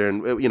it later,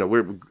 and,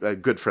 we're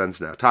good friends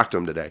now, talked to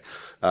him today.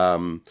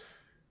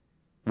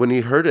 When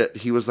he heard it,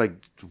 he was like,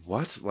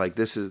 what? Like,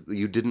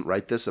 you didn't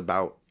write this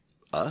about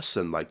us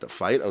and like the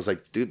fight? I was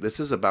like, dude, this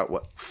is about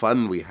what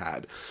fun we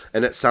had.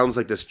 And it sounds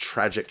like this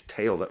tragic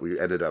tale that we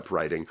ended up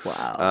writing.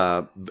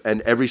 Wow.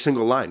 And every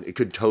single line, it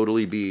could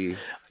totally be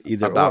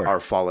Either about or. our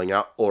falling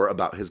out or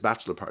about his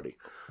bachelor party.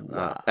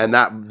 Wow. And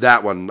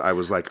that one, I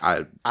was like,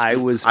 I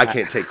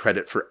can't take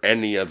credit for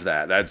any of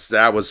that.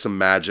 That was some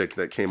magic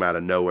that came out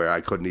of nowhere.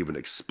 I couldn't even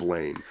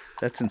explain.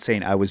 That's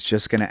insane. I was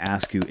just going to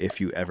ask you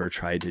if you ever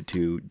tried to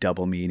do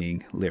double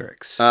meaning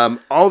lyrics.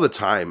 All the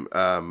time.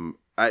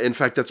 In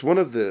fact, that's one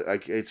of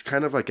it's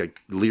kind of like a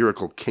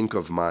lyrical kink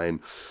of mine,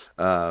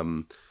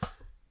 of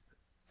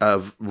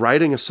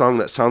writing a song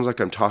that sounds like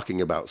I'm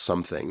talking about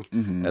something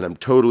and I'm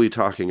totally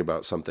talking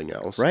about something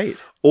else. Right.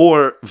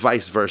 Or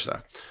vice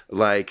versa.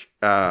 Like,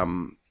 A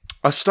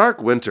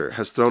Stark Winter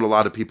has thrown a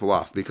lot of people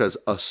off because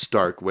A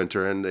Stark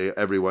Winter, and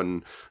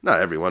not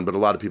everyone, but a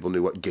lot of people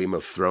knew what Game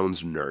of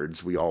Thrones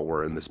nerds we all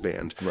were in this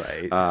band.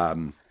 Right.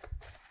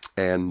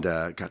 And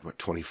got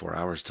 24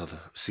 hours till the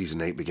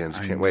season 8 begins.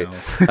 I can't wait.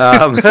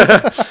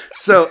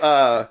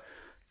 So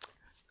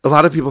a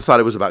lot of people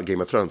thought it was about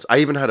Game of Thrones. I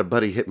even had a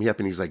buddy hit me up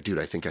and he's like, dude,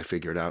 I think I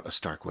figured out A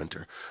Stark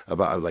Winter,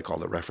 about like all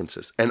the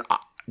references. And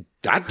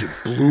that dude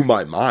blew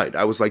my mind.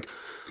 I was like,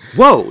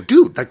 whoa,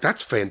 dude, like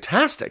that's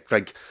fantastic.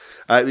 Like,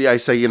 I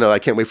say, I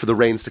can't wait for the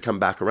rains to come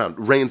back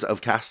around. Rains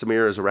of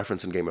Castamere is a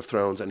reference in Game of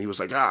Thrones. And he was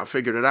like, I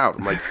figured it out.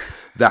 I'm like,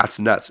 that's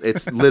nuts.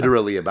 It's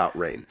literally about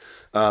rain.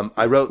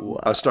 I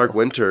wrote A Stark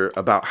Winter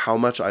about how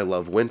much I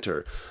love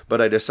winter,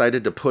 but I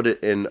decided to put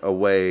it in a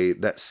way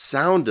that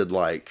sounded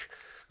like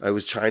I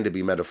was trying to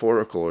be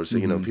metaphorical, or say,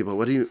 people,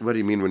 what do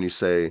you mean when you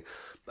say,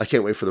 I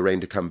can't wait for the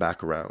rain to come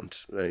back around,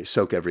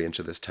 soak every inch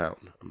of this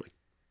town? I'm like,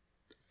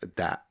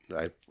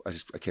 I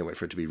can't wait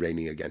for it to be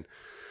rainy again.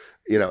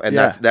 And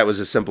that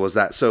was as simple as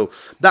that. So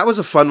that was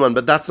a fun one,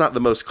 but that's not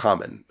the most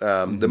common.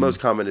 The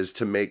most common is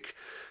to make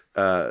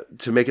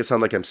it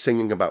sound like I'm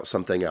singing about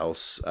something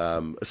else.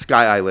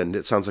 Sky Island,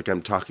 it sounds like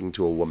I'm talking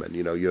to a woman.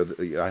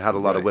 I had a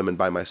lot of women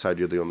by my side.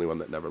 You're the only one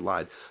that never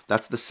lied.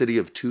 That's the city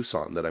of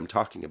Tucson that I'm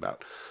talking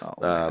about.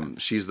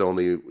 She's the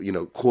only,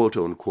 quote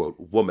unquote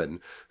woman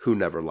who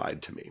never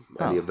lied to me.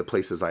 Any of the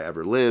places I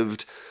ever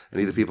lived,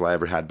 any of the people I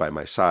ever had by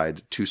my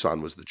side,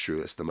 Tucson was the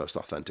truest, the most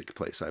authentic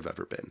place I've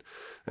ever been.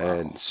 Wow.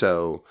 And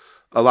so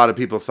a lot of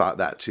people thought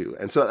that too.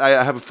 And so I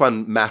have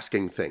fun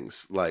masking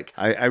things. Like,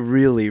 I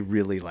really,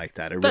 really like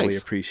that. I really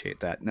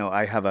appreciate that. No,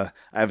 I have a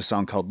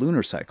song called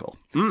Lunar Cycle,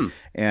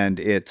 and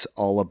it's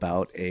all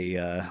about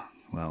it's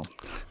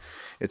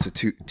a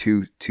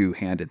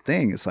two-handed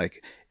thing. It's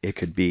like, it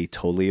could be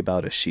totally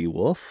about a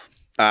she-wolf,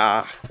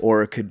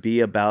 or it could be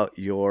about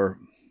your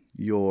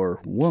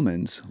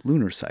woman's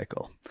lunar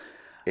cycle.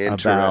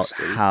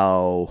 Interesting. About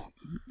how,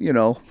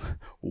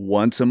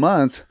 once a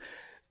month,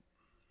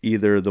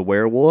 either the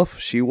werewolf,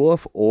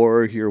 she-wolf,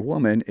 or your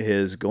woman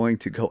is going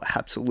to go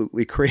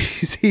absolutely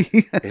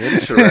crazy.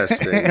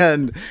 Interesting.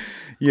 And,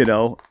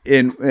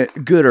 in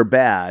good or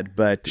bad,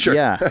 but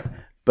sure.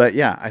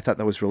 I thought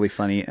that was really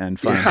funny and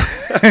fun.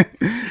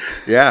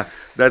 Yeah.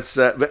 That's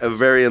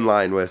very in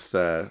line with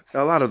a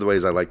lot of the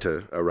ways I like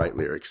to write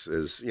lyrics.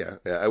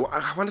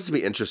 I want it to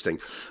be interesting.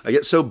 I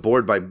get so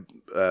bored by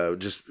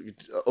just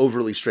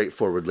overly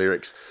straightforward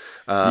lyrics.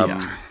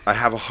 I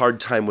have a hard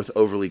time with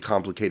overly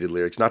complicated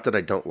lyrics. Not that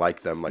I don't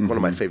like them. Like one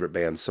of my favorite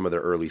bands, some of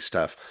their early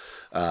stuff,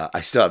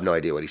 I still have no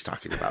idea what he's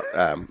talking about.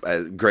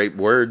 Great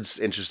words,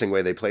 interesting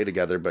way they play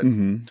together, but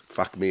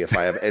fuck me if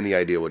I have any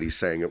idea what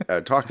he's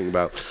talking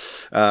about.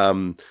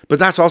 But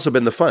that's also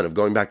been the fun of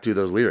going back through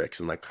those lyrics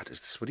and like, God,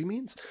 is this what he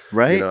means?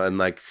 Right. And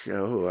like,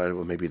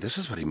 maybe this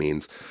is what he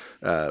means.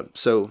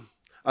 So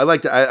I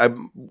like to,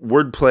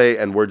 wordplay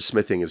and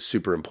wordsmithing is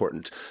super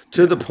important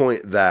to the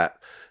point that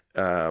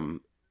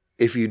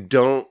if you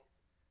don't,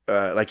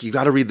 you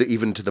got to read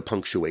even to the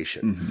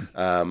punctuation.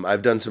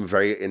 I've done some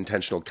very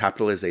intentional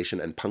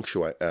capitalization and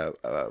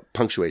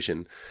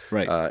punctuation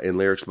in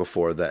lyrics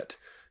before that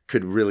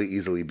could really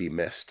easily be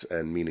missed,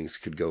 and meanings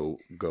could go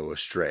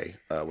astray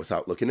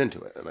without looking into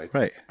it. And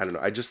I don't know.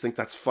 I just think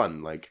that's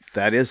fun. Like,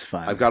 that is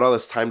fun. I've got all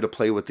this time to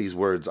play with these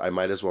words. I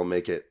might as well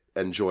make it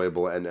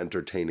enjoyable and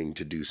entertaining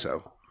to do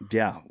so.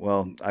 Yeah.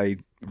 Well, I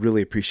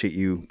really appreciate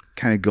you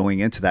kind of going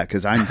into that,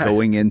 because I'm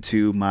going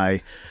into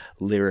my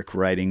lyric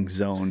writing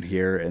zone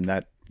here, and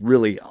that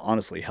really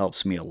honestly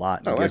helps me a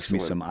lot. It gives me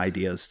some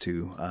ideas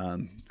to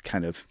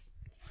kind of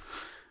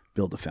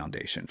build a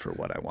foundation for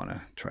what I want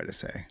to try to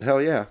say. Hell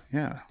yeah.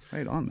 Yeah.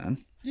 Right on,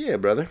 man. Yeah,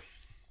 brother.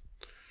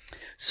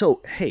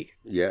 So, hey.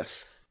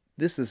 Yes.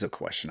 this is a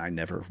question I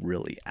never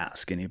really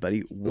ask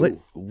anybody.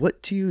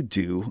 What do you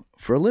do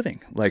for a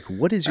living? Like,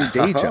 what is your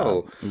day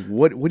job?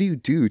 What do you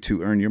do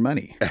to earn your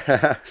money?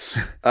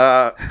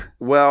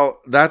 Well,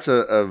 that's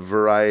a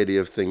variety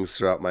of things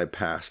throughout my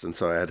past. And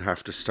so I'd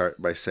have to start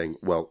by saying,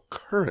 well,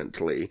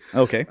 currently,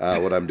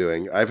 what I'm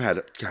doing, I've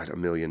had, a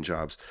million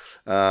jobs.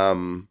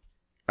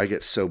 I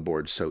get so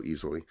bored so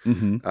easily.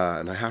 And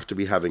I have to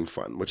be having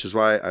fun, which is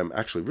why I'm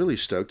actually really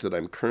stoked that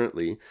I'm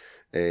currently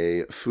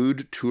a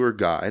food tour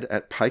guide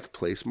at Pike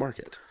Place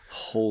Market.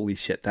 Holy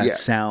shit, that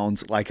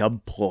sounds like a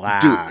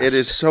blast. Dude, it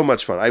is so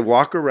much fun. I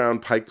walk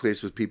around Pike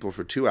Place with people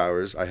for 2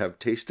 hours. I have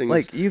tastings.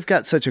 Like, you've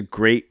got such a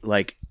great,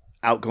 like,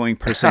 outgoing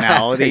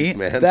personality. Thanks,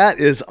 man. That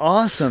is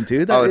awesome,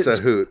 dude. It's a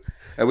hoot.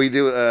 And we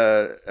do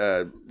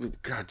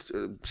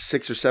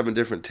 6 or 7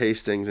 different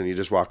tastings, and you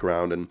just walk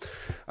around, and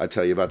I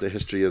tell you about the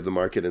history of the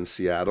market in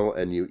Seattle,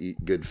 and you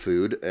eat good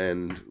food,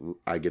 and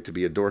I get to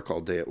be a dork all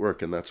day at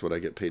work, and that's what I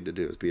get paid to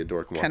do, is be a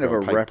dork and walk kind of a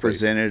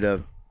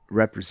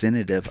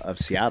representative of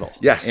Seattle.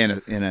 Yes,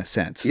 in a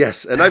sense.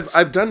 Yes, and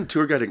I've done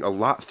tour guiding a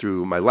lot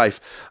through my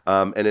life,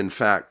 and in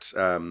fact,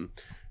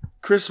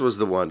 Chris was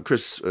the one,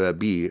 Chris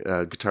B,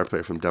 guitar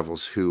player from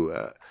Devils, who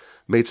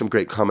made some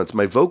great comments.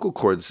 My vocal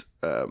cords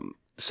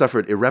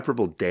suffered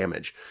irreparable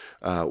damage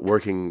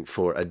working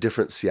for a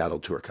different Seattle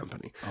tour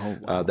company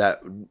that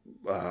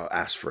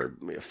asked for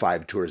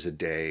 5 tours a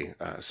day.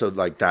 So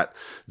like that,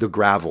 the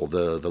gravel,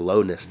 the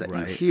lowness that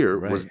you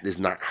hear is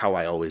not how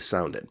I always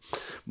sounded.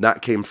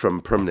 That came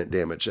from permanent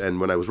damage. And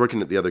when I was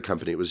working at the other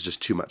company, it was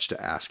just too much to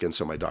ask. And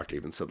so my doctor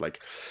even said, like,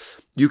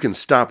 you can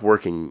stop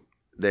working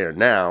there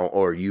now,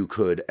 or you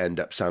could end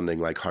up sounding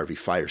like Harvey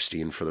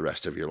Fierstein for the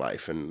rest of your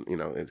life. And, you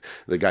know,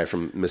 the guy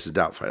from Mrs.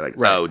 Doubtfire, like,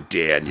 oh,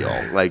 Daniel.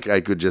 Like,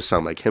 I could just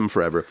sound like him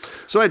forever.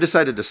 So I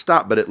decided to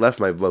stop, but it left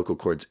my vocal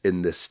cords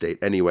in this state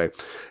anyway.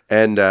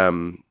 And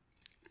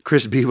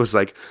Chris B was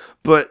like,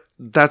 but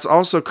that's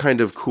also kind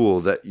of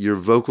cool that your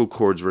vocal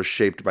cords were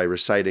shaped by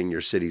reciting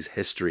your city's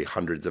history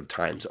hundreds of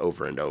times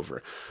over and over.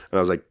 And I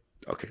was like,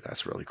 okay,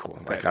 that's really cool.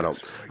 Like, I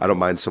don't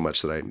mind so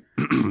much that I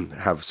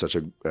have such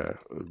a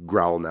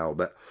growl now,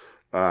 but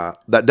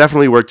that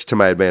definitely worked to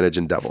my advantage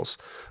in Devils.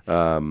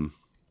 The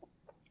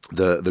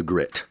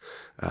grit,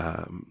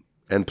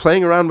 and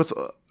playing around with,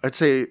 I'd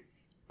say,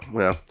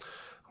 well,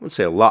 I wouldn't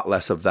say a lot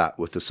less of that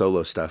with the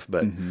solo stuff,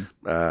 but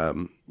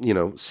you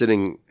know,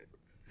 sitting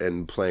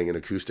and playing an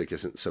acoustic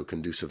isn't so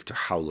conducive to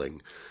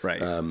howling,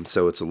 right?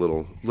 So it's a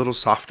little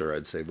softer,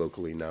 I'd say,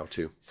 vocally now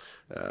too.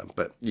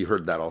 But you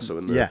heard that also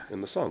in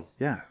the song.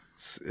 Yeah,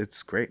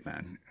 it's great,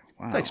 man.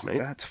 Wow, thanks, mate.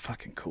 That's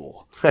fucking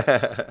cool.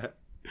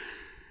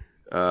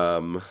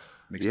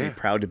 Makes me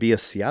proud to be a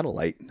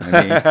Seattleite.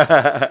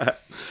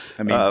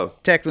 I mean,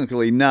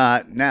 technically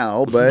not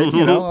now, but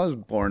you know, I was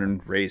born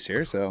and raised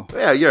here, so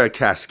yeah, you're a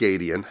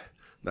Cascadian.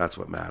 That's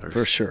what matters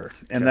for sure.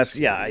 And that's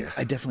I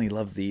definitely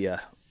love the.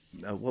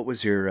 What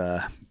was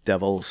your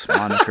Devil's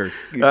moniker?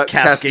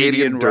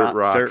 Cascadian Dirt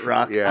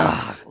Rock.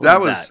 Yeah,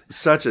 that was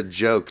such a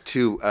joke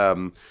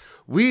too.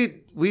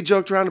 We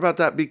joked around about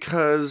that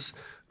because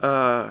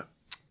one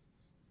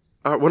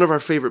of our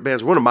favorite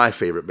bands, one of my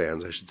favorite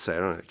bands, I should say.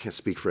 I can't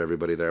speak for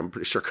everybody there. I'm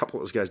pretty sure a couple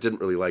of those guys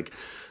didn't really like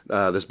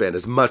this band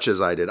as much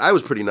as I did. I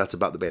was pretty nuts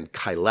about the band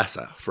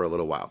Kylesa for a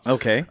little while.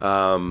 Okay.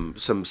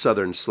 Some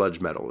southern sludge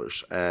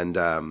metalers,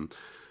 and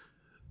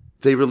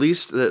they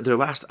released their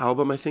last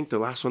album, I think, the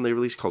last one they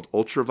released called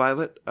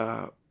Ultraviolet.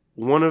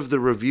 One of the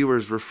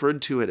reviewers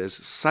referred to it as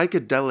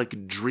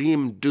psychedelic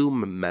dream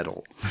doom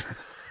metal.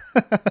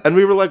 And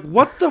we were like,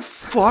 what the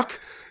fuck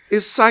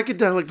is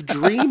psychedelic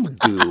dream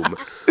doom?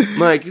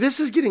 Like,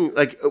 this is getting,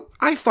 like,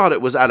 I thought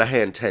it was out of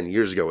hand 10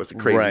 years ago with the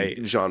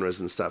crazy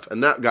genres and stuff.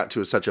 And that got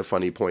to such a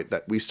funny point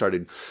that we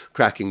started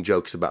cracking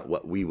jokes about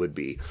what we would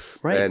be.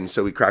 Right. And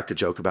so we cracked a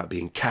joke about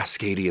being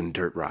Cascadian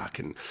Dirt Rock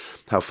and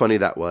how funny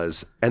that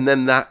was. And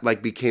then that,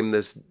 like, became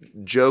this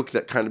joke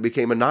that kind of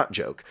became a not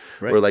joke.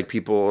 Right. Where, like,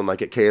 people, and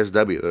like, at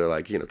KSW, they're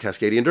like, you know,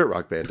 Cascadian Dirt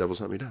Rock band, Devils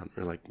Hunt Me Down.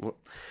 We're like, what?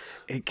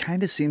 It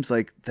kind of seems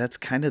like that's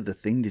kind of the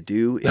thing to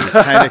do, is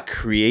kind of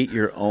create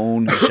your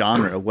own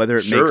genre, whether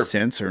it makes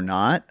sense or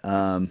not.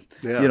 You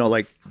know,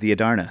 like the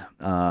Adarna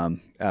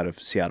out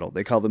of Seattle,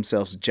 they call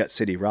themselves Jet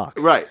City Rock.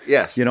 Right,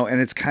 yes. You know, and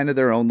it's kind of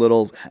their own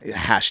little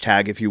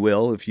hashtag, if you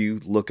will. If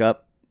you look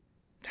up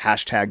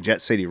hashtag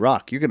Jet City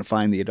Rock, you're going to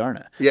find the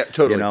Adarna. Yeah,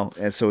 totally. You know,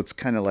 and so it's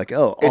kind of like,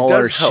 oh, all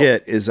our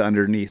shit is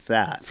underneath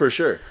that. For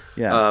sure.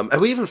 Yeah. And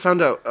we even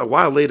found out a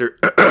while later,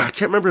 I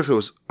can't remember if it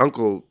was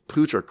Uncle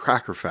Pooch or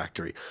Cracker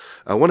Factory,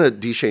 one of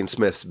D. Shane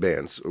Smith's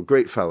bands, a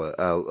great fella.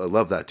 I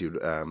love that dude.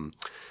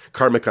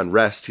 Karmic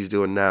Unrest he's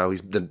doing now.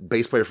 He's the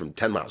bass player from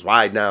 10 Miles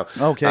Wide now.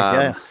 Okay,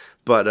 yeah.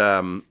 But,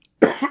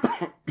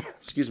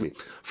 excuse me,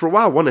 for a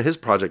while, one of his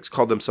projects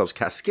called themselves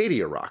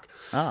Cascadia Rock.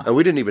 And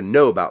we didn't even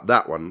know about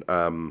that one.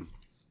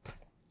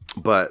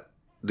 But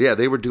yeah,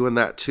 they were doing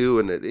that too.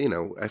 And it,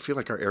 I feel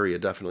like our area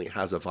definitely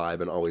has a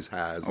vibe and always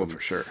has. Oh, and for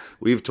sure.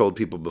 We've told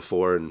people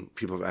before, and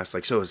people have asked,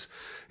 like, so is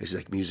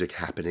like music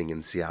happening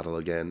in Seattle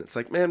again? It's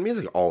like, man,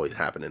 music always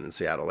happening in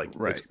Seattle. Like,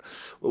 right.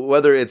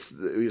 Whether it's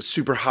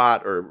super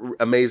hot or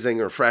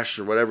amazing or fresh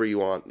or whatever you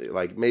want,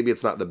 like maybe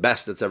it's not the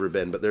best it's ever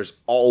been, but there's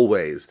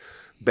always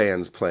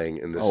bands playing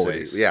in the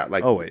city. Yeah,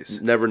 like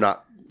always. Never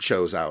not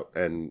shows out.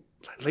 And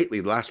lately,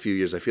 the last few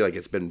years, I feel like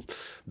it's been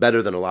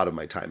better than a lot of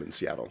my time in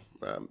Seattle.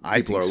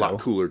 People are a lot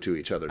cooler to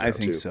each other now, I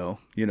think so.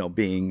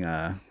 Being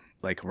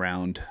like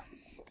around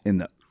in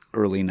the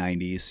early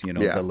 90s,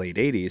 the late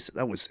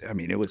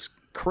 80s, it was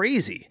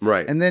crazy.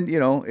 Right. And then,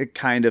 it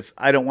kind of,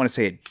 I don't want to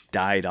say it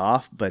died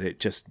off, but it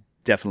just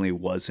definitely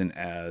wasn't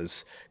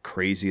as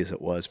crazy as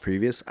it was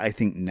previous. I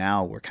think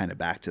now we're kind of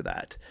back to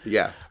that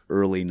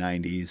early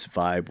 90s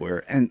vibe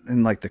where,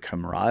 and like the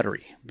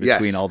camaraderie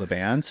between all the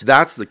bands.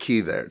 That's the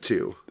key there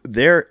too.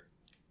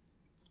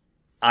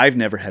 I've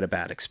never had a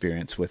bad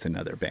experience with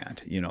another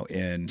band,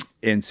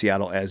 in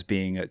Seattle as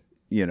being a,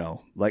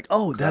 like,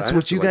 oh, that's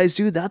what you guys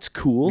do. That's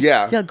cool.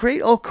 Yeah. Yeah.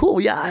 Great. Oh, cool.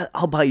 Yeah.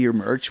 I'll buy your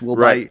merch. We'll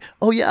buy,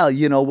 oh yeah.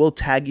 We'll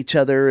tag each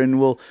other and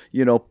we'll,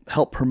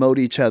 help promote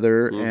each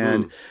other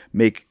and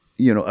make,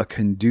 a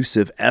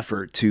conducive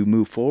effort to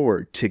move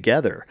forward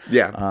together.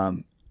 Yeah.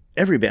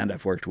 Every band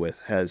I've worked with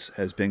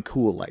has been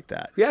cool like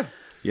that. Yeah.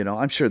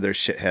 I'm sure there's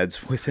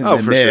shitheads within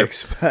the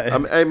mix. Sure.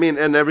 But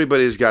and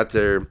everybody's got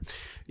their,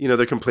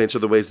 their complaints or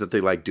the ways that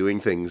they like doing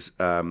things.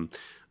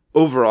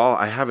 Overall,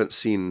 I haven't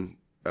seen,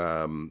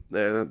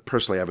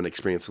 personally, I haven't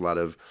experienced a lot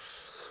of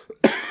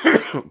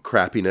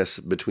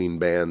crappiness between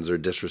bands or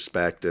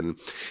disrespect. And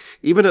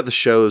even at the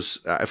shows,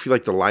 I feel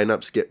like the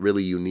lineups get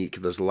really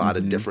unique. There's a lot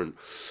of different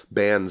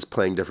bands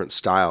playing different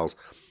styles.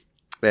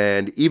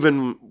 And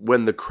even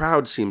when the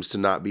crowd seems to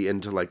not be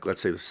into, like,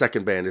 let's say the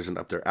second band isn't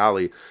up their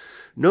alley,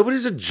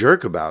 nobody's a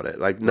jerk about it.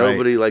 Like,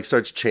 nobody like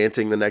starts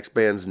chanting the next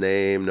band's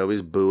name.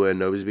 Nobody's booing.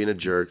 Nobody's being a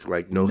jerk.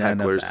 Like, no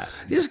hecklers.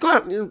 You just go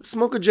out,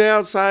 smoke a J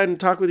outside and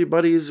talk with your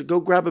buddies. Go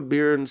grab a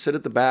beer and sit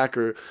at the back.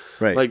 Or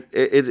like,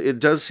 it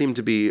does seem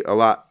to be a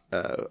lot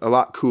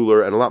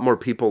cooler and a lot more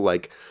people.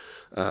 Like,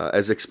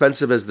 as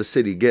expensive as the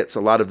city gets,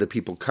 a lot of the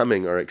people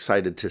coming are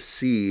excited to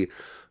see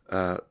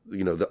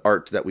the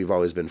art that we've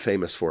always been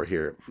famous for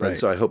here. And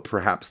so I hope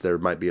perhaps there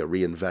might be a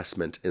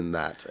reinvestment in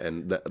that,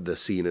 and the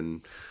scene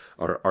and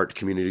our art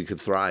community could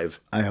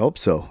thrive. I hope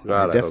so.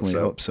 God, I definitely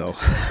hope so.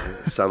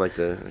 Sound like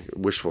the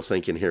wishful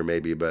thinking here,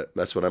 maybe, but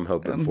that's what I'm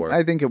hoping for.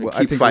 I think it will.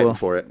 Keep fighting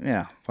for it.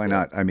 Yeah, why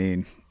not? I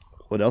mean,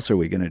 what else are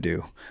we going to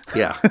do?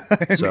 Yeah.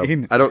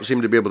 I don't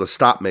seem to be able to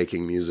stop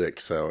making music,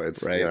 so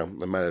it's, I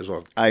might as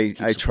well. I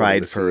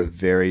tried for a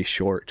very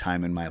short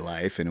time in my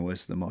life, and it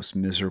was the most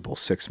miserable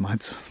 6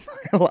 months of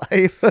my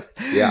life.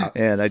 Yeah.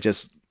 And I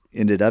just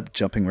ended up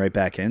jumping right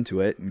back into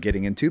it and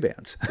getting in 2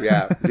 bands.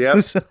 Yeah.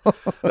 Yeah.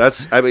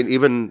 That's,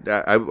 even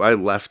I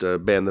left a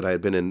band that I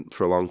had been in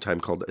for a long time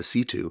called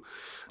Asitu.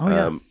 Oh,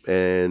 yeah.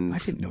 And I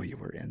didn't know you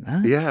were in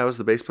that. Yeah, I was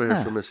the bass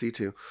player from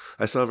Asitu.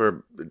 I still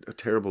have a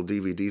terrible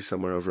DVD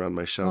somewhere over on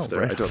my shelf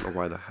there. Right. I don't know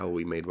why the hell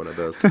we made one of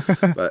those.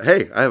 But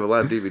hey, I have a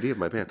live DVD of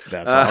my band.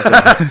 That's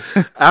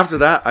awesome. After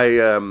that,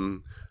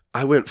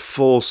 I went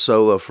full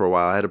solo for a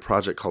while. I had a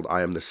project called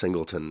I Am the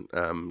Singleton,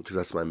 because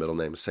that's my middle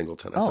name is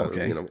Singleton. I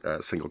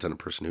thought, Singleton, a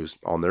person who's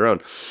on their own.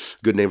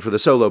 Good name for the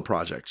solo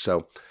project.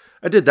 So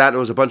I did that, and it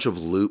was a bunch of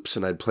loops,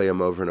 and I'd play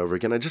them over and over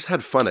again. I just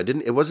had fun.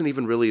 It wasn't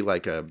even really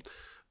like a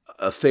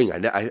thing.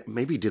 I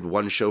maybe did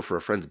one show for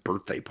a friend's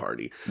birthday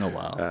party. Oh,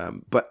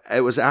 wow. But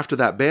it was after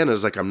that band, I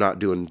was like, I'm not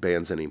doing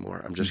bands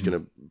anymore. I'm just going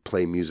to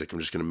play music. I'm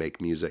just going to make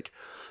music.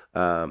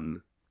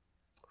 And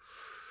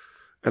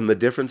the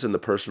difference in the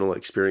personal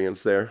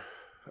experience there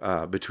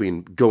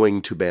between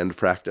going to band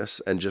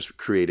practice and just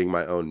creating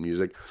my own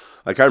music.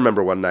 Like, I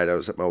remember one night I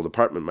was at my old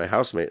apartment, my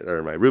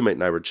roommate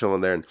and I were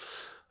chilling there, and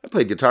I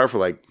played guitar for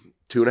like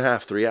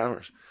 2.5, 3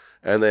 hours.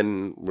 And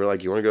then we're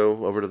like, you want to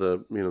go over to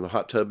the, the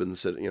hot tub and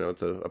sit, at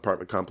the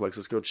apartment complex?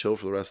 Let's go chill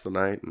for the rest of the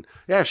night. And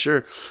yeah,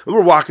 sure. And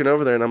we're walking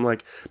over there, and I'm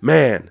like,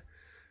 man,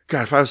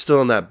 God, if I was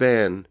still in that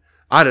band,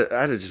 I'd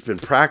have just been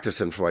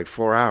practicing for like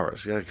 4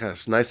 hours. Yeah,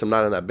 it's nice I'm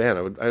not in that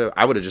band.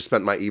 I would have just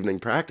spent my evening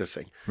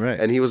practicing. Right.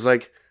 And he was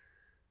like,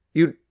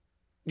 you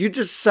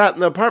just sat in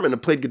the apartment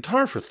and played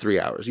guitar for 3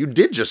 hours. You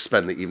did just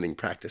spend the evening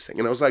practicing.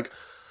 And I was like,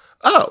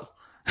 oh,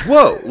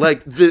 whoa.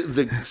 Like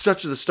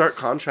such the stark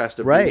contrast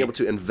of being able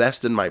to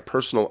invest in my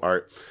personal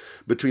art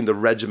between the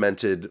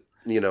regimented,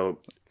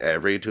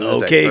 every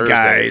Tuesday, okay,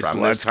 Thursday, guys,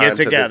 let's get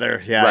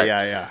together.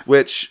 Yeah.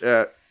 Which,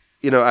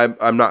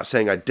 I'm not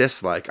saying I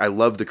dislike. I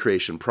love the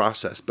creation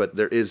process, but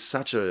there is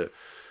such a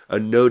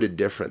noted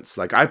difference.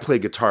 Like, I play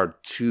guitar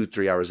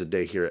 2-3 hours a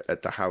day here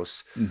at the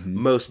house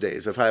most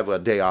days. If I have a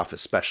day off,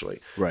 especially,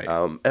 right,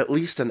 at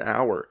least an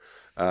hour,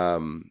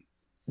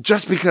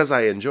 just because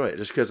I enjoy it,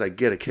 just because I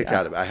get a kick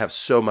out of it. I have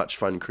so much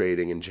fun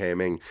creating and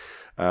jamming,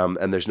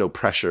 and there's no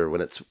pressure when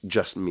it's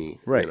just me,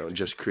 right?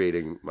 Just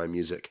creating my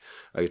music.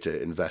 I get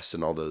to invest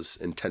in all those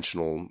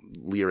intentional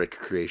lyric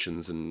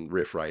creations and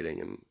riff writing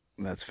and.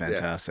 That's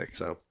fantastic. Yeah,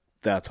 so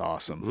that's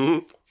awesome.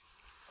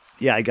 Mm-hmm.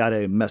 Yeah, I got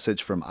a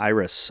message from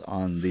Iris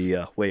on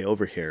the way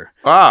over here.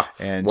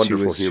 And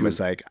wonderful she was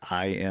like,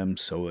 I am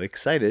so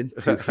excited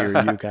to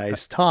hear you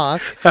guys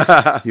talk.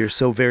 You're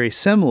so very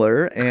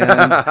similar.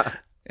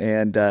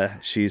 And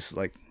she's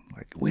like,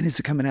 when is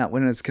it coming out?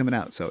 When is it coming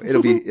out? So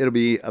it'll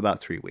be about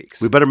 3 weeks.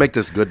 We better make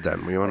this good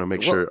then. We want to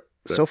make sure.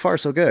 So far,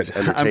 so good. It's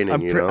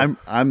entertaining,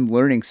 I'm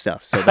learning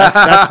stuff. So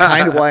that's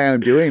kind of why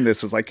I'm doing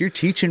this. Is like, you're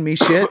teaching me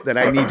shit that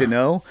I need to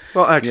know.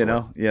 Well,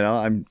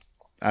 excellent.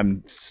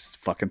 I'm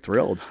fucking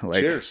thrilled.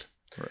 Like, cheers.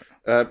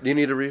 Do you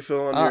need a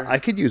refill on your? I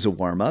could use a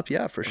warm up.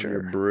 Yeah, for sure.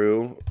 Your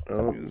brew.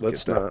 Oh,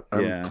 let's not.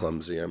 I'm Yeah.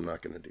 clumsy. I'm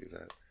not going to do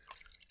that.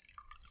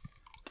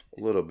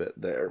 A little bit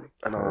there.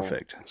 And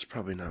Perfect. It's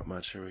probably not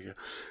much. Here we go.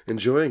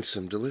 Enjoying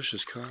some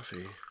delicious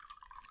coffee.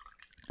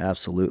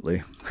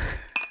 Absolutely.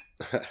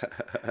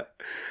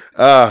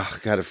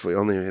 God, if we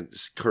only had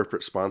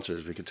corporate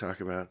sponsors we could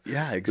talk about.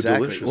 Yeah,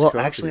 exactly. The delicious Well,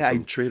 coffee actually,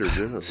 from Trader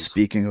Joe's.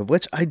 Speaking of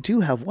which, I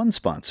do have one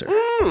sponsor.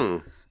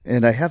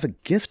 And I have a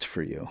gift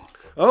for you.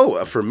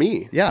 Oh, for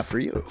me? Yeah, for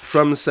you.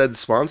 From said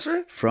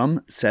sponsor?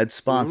 From said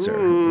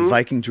sponsor.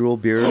 Viking Drool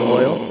Beard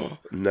Oil.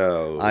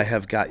 No. I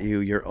have got you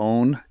your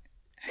own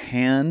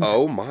hand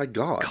Oh my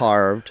God.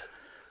 carved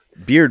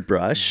beard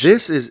brush.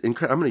 This is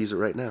incredible. I'm going to use it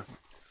right now.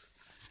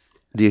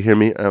 Do you hear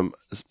me?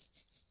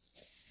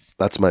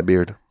 That's my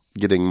beard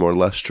getting more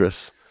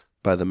lustrous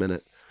by the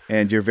minute.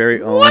 And your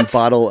very own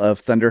bottle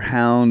of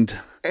Thunderhound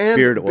And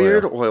beard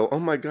oil. Oh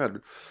my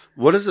God.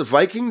 What is it?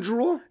 Viking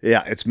Drool?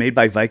 Yeah, it's made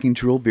by Viking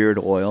Drool Beard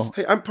Oil.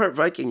 Hey, I'm part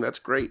Viking. That's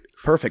great.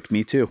 Perfect.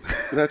 Me too.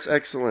 That's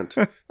excellent.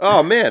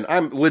 Oh man,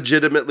 I'm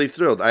legitimately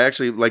thrilled. I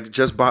actually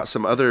just bought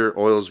some other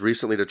oils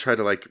recently to try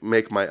to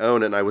make my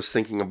own, and I was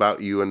thinking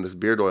about you and this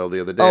beard oil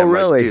the other day. Oh, I'm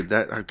really? Like,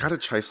 dude, I gotta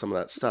try some of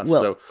that stuff.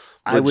 Well,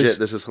 so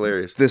this is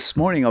hilarious. This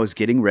morning I was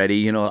getting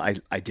ready.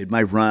 I did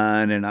my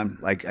run, and I'm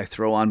like, I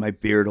throw on my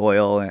beard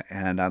oil,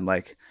 and I'm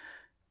like,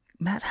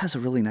 Matt has a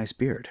really nice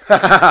beard.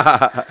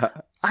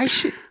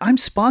 I'm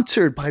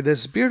sponsored by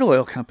this beard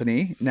oil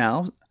company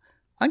now.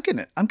 I'm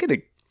gonna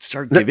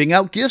start giving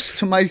out gifts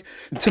to my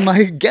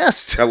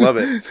guests. I love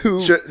it.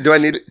 Do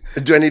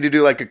I need to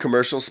do like a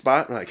commercial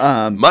spot? Like,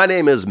 my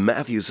name is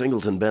Matthew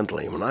Singleton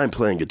Bentley. When I'm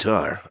playing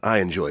guitar, I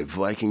enjoy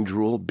Viking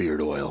Drool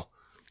beard oil.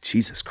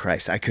 Jesus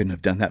Christ, I couldn't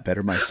have done that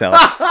better myself.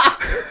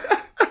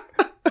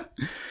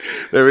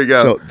 There we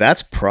go. So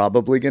that's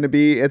probably going to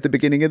be at the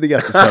beginning of the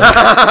episode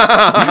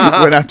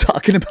when I'm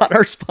talking about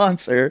our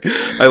sponsor.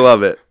 I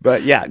love it.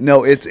 But yeah,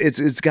 no,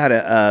 it's got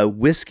a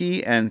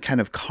whiskey and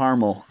kind of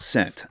caramel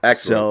scent.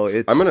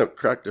 Excellent. So I'm gonna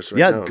crack this right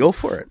now. Yeah, go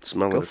for it.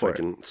 Smell it if I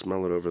can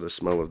smell it over the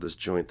smell of this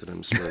joint that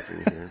I'm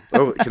smoking here.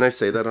 Oh, can I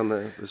say that on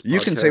this podcast? You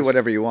can say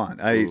whatever you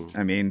want. I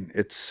mean,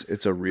 it's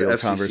a real the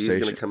FCC conversation.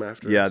 is gonna come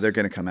after us. Yeah, they're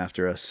going to come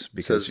after us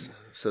because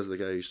says the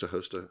guy who used to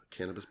host a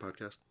cannabis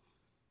podcast.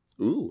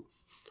 Ooh.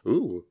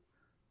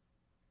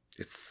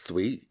 It's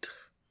sweet.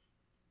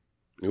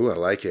 Ooh, I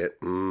like it.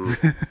 Ooh,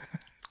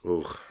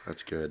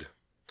 that's good.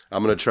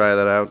 I'm gonna try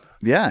that out.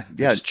 Yeah.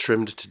 Just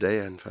trimmed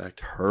today, in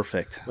fact.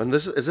 Perfect. And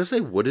is this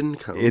a wooden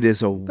cone? It is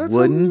That's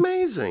wooden,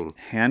 amazing,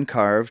 hand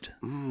carved,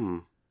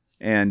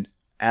 and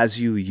as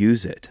you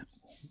use it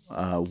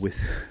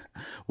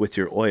with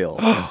your oil,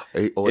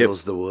 it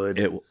oils the wood.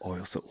 It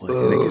oils the wood,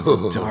 and it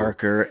gets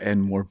darker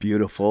and more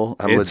beautiful.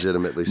 I'm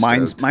legitimately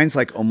stoked. Mine's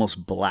like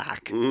almost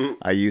black.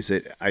 I use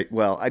it. I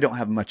don't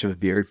have much of a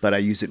beard, but I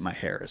use it in my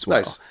hair as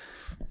well. Nice.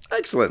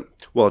 Excellent.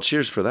 Well,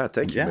 cheers for that.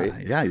 Thank you,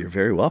 mate. Yeah, you're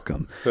very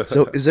welcome.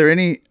 So, is there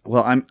any?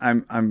 Well,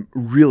 I'm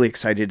really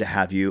excited to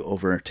have you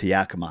over to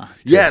Yakima.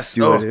 Yes.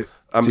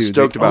 I'm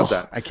stoked about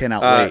that. I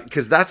cannot wait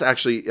because that's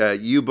actually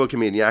you booking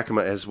me in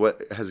Yakima is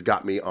what has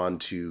got me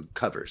onto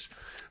covers.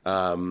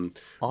 Awesome.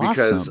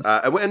 Because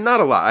and not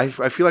a lot.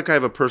 I feel like I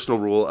have a personal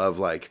rule of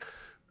like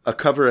a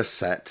cover a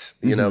set.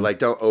 You know, like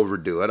don't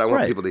overdo it. I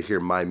want people to hear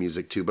my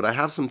music too, but I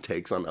have some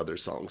takes on other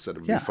songs that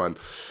would be fun.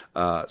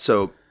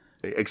 So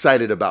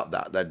excited about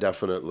that. That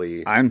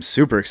definitely. I'm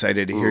super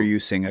excited to hear you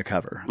sing a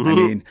cover. I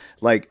mean,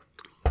 like.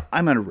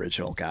 I'm an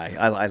original guy.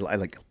 I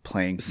like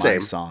playing my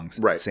songs.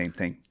 Right. Same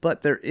thing.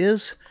 But there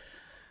is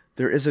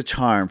a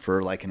charm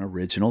for like an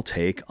original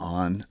take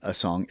on a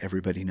song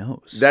everybody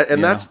knows.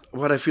 That's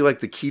what I feel like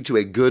the key to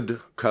a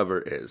good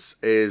cover is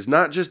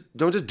don't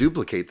just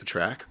duplicate the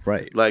track.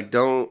 Right. Like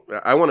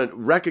I want to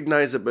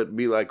recognize it, but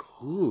be like,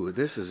 ooh,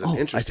 this is an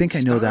interesting I think I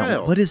know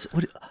style. that one.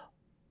 What?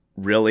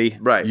 Really?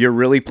 Right. You're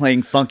really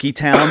playing Funky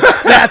Town?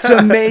 That's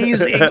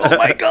amazing. Oh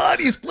my God.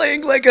 He's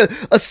playing like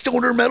a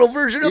stoner metal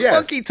version of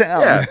Funky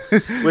Town. Yeah.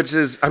 Which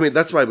is, I mean,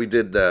 that's why we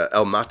did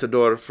El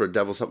Matador for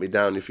Devil's Hunt Me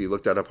Down. If you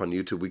look that up on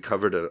YouTube, we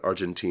covered an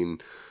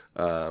Argentine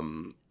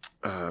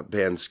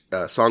band's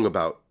song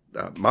about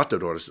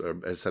matadors, are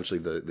essentially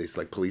these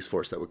like police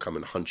force that would come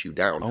and hunt you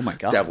down. Oh my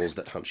God. Devils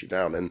that hunt you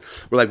down. And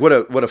we're like,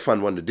 what a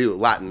fun one to do.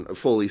 Latin,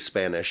 fully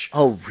Spanish.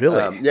 Oh,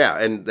 really? Yeah.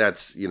 And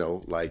that's,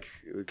 like,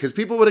 because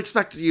people would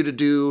expect you to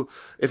do,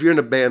 if you're in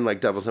a band like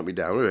Devils Hunt Me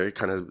Down, or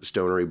kind of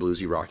stonery,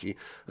 bluesy, rocky,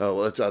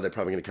 they're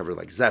probably going to cover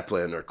like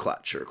Zeppelin or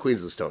Clutch or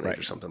Queens of the Stone Age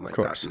or something like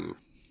that. And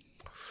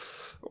I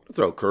want to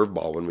throw a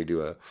curveball when we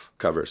do a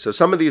cover. So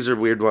some of these are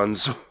weird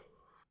ones.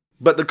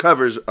 But the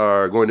covers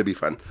are going to be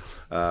fun.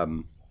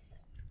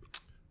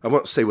 I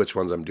won't say which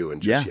ones I'm doing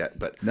just yet,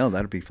 but no,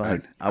 that'll be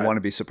fun. I want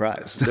to be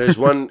surprised. There's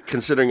one,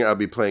 considering I'll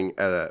be playing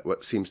at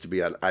what seems to be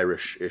an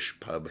Irish-ish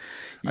pub.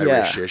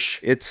 Irish-ish.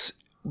 It's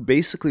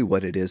basically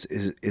what it is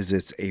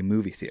it's a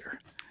movie theater.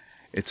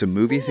 It's a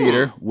movie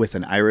theater with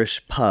an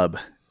Irish pub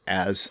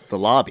as the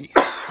lobby.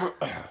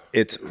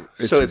 It's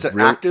an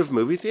active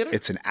movie theater?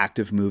 It's an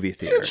active movie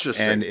theater.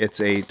 Interesting. And it's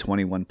a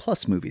 21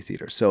 plus movie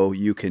theater. So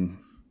you can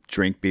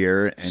drink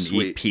beer and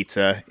eat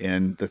pizza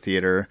in the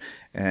theater,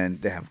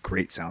 and they have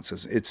great sound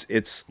system.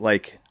 It's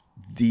like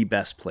the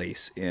best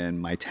place in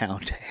my town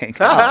to hang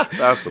out.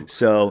 Awesome.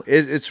 So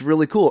it's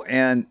really cool.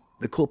 And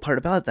the cool part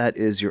about that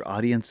is your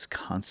audience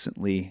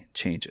constantly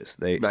changes.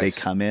 They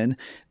come in,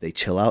 they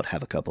chill out,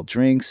 have a couple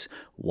drinks,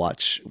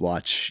 watch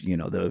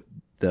the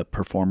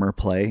performer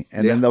play,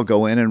 and then they'll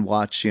go in and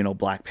watch,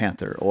 Black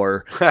Panther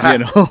or,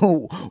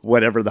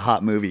 whatever the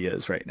hot movie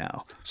is right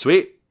now.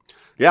 Sweet.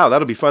 Yeah,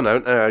 that'll be fun.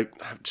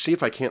 See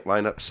if I can't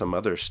line up some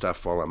other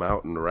stuff while I'm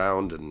out and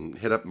around and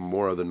hit up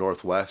more of the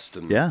Northwest.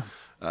 And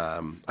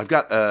I've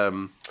got,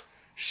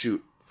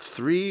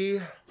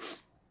 three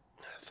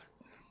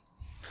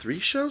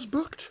shows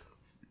booked.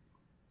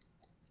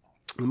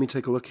 Let me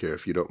take a look here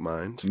if you don't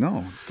mind.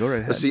 No, go right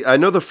ahead. Let's see. I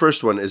know the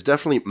first one is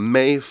definitely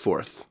May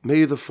 4th.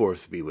 May the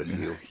 4th be with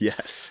you.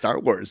 Yes, Star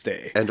Wars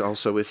Day. And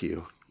also with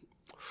you.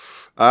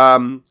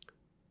 That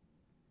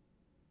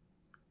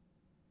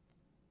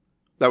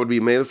would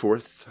be May the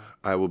 4th.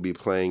 I will be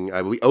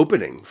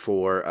opening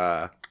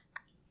for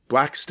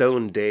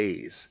Blackstone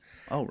Days.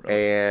 Oh, really?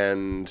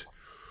 And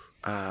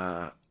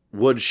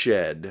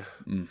Woodshed.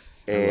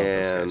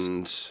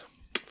 And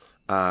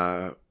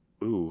I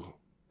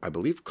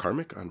believe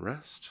Karmic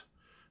Unrest.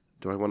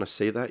 Do I want to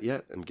say that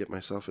yet and get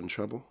myself in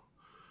trouble?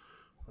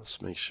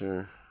 Let's make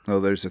sure. Oh,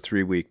 there's a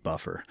 3-week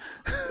buffer.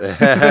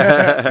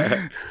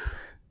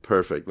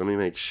 Perfect. Let me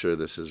make sure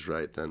this is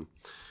right then.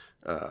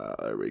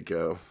 There we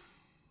go.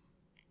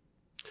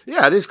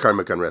 Yeah, it is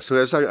Karmic Unrest. So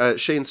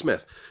it's Shane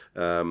Smith.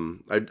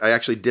 I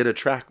actually did a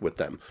track with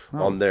them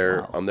on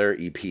their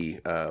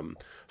EP,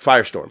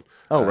 Firestorm.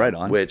 Oh, right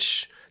on.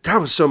 Which that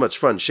was so much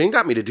fun. Shane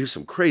got me to do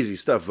some crazy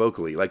stuff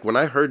vocally. Like when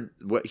I heard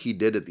what he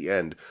did at the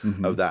end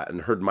of that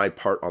and heard my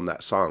part on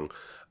that song,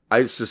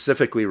 I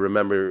specifically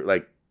remember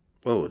like,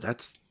 whoa,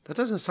 that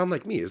doesn't sound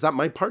like me. Is that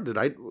my part? Did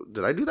I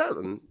do that?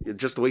 And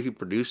just the way he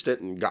produced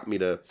it and got me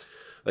to,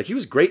 like, he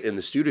was great in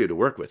the studio to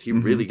work with. He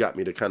really got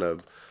me to kind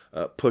of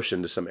push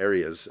into some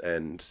areas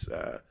and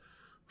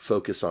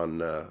focus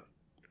on, I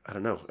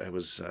don't know, it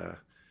was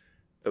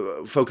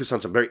focus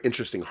on some very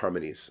interesting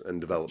harmonies and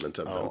development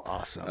of them. Oh,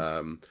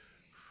 awesome.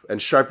 And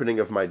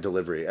sharpening of my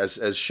delivery.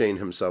 As Shane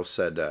himself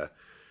said,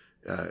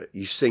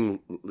 you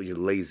sing, you're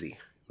lazy.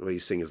 The way you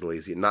sing is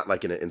lazy, not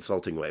like in an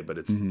insulting way, but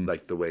it's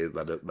like the way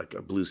that like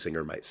a blues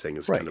singer might sing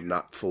is kind of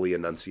not fully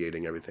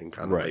enunciating everything,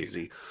 kind of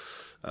lazy.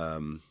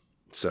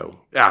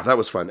 So yeah, that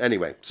was fun.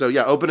 Anyway, so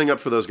yeah, opening up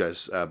for those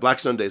guys,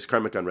 Blackstone Days,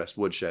 Karmic Unrest,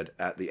 Woodshed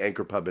at the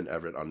Anchor Pub in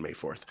Everett on May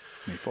 4th.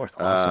 May 4th,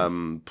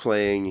 awesome.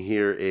 Playing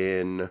here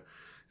in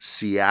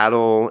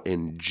Seattle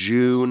in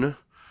June.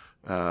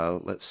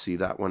 Let's see,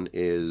 that one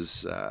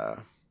is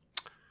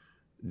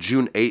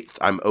June 8th.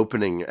 I'm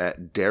opening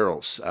at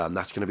Daryl's.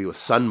 That's going to be with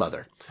Sun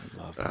Mother. I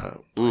love that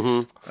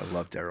place. I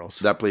love Daryl's.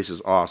 That place is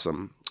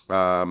awesome.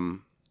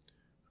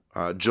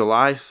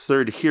 July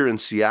 3rd here in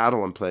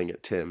Seattle, I'm playing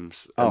at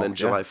Tim's. And then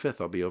July 5th,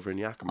 I'll be over in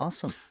Yakima.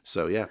 Awesome.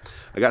 So, yeah,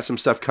 I got some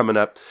stuff coming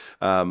up.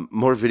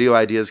 More video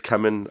ideas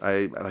coming.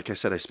 Like I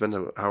said, I spend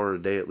an hour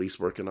a day at least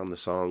working on the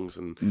songs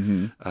and,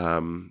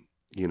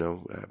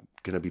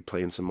 going to be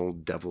playing some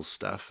old Devil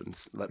stuff and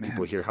let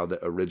people hear how that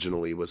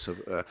originally was,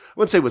 I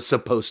wouldn't say was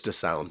supposed to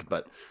sound,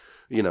 but,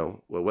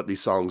 what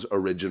these songs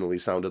originally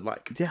sounded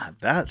like. Yeah,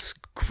 that's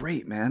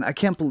great, man. I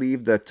can't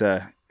believe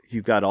that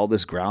you've got all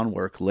this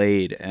groundwork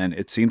laid, and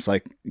it seems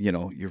like,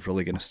 you're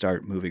really going to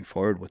start moving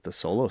forward with the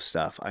solo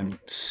stuff. I'm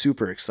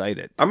super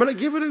excited. I'm going to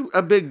give it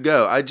a big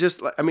go.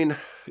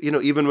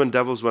 Even when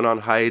Devils went on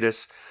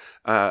hiatus,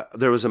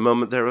 there was a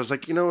moment there I was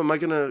like, am I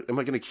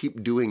gonna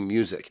keep doing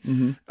music?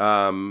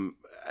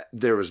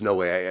 There was no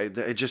way.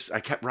 I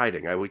kept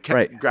writing. I would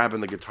keep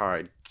grabbing the guitar.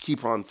 I'd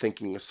keep on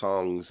thinking of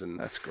songs, and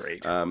that's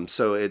great.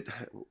 So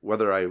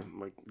whether I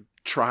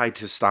try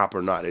to stop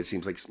or not, it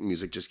seems like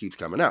music just keeps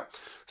coming out.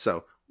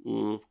 So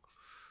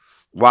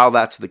while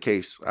that's the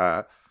case,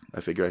 I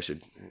figure I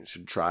should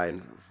try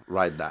and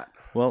ride that.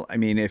 Well, I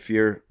mean, if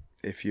you're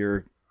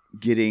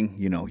getting,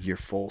 your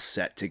full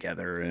set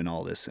together and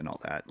all this and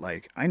all that,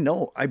 like, I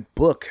know I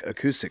book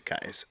acoustic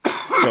guys.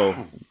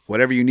 So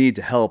whatever you need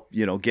to help,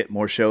 get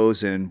more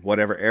shows in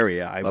whatever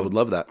area, I would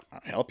love that.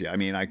 Help you. I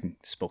mean, I can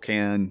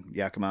Spokane,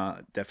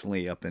 Yakima,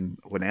 definitely up in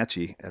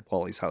Wenatchee at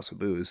Wally's House of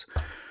Booze.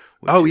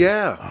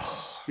 Yeah,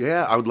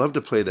 I would love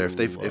to play there if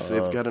they've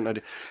got an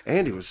idea.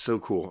 Andy was so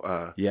cool.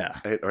 Or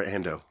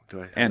Ando.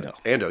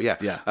 Ando, yeah.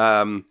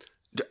 Yeah.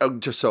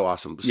 Just so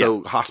awesome.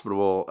 So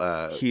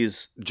hospitable.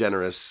 He's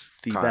generous.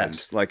 The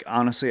best. Like,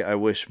 honestly, I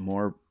wish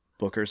more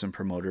bookers and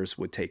promoters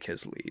would take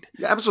his lead.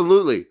 Yeah,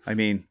 absolutely. I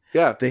mean,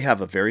 Yeah. they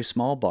have a very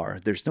small bar.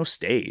 There's no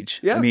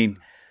stage. Yeah. I mean,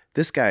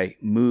 this guy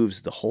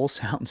moves the whole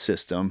sound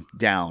system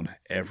down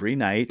every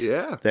night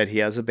that he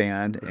has a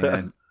band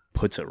and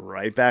puts it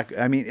right back.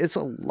 I mean, it's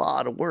a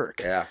lot of work.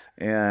 Yeah.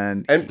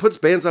 And puts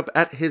bands up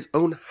at his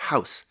own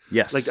house.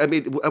 Yes. Like, I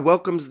mean,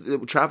 welcomes the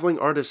traveling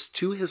artists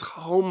to his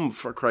home,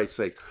 for Christ's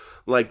sake.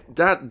 Like,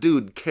 that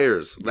dude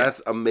cares.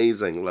 That's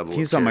amazing level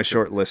He's on my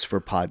short list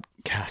for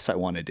podcasts I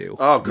want to do.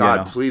 Oh,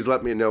 God, please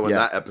let me know when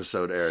that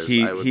episode airs.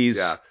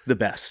 He's the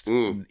best.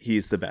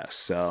 He's the best.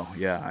 So,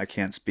 yeah, I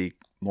can't speak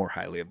more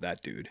highly of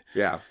that dude.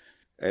 Yeah.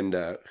 And,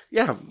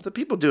 the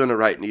people doing it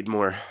right need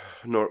more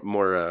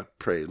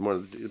praise. More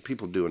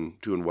people doing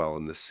well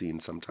in this scene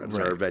sometimes.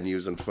 There are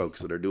venues and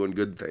folks that are doing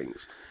good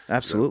things.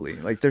 Absolutely.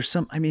 Like, there's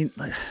some, I mean,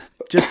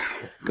 just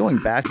going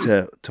back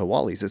to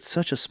Wally's, it's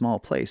such a small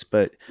place,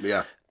 but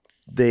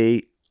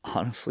they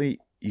honestly,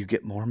 you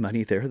get more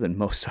money there than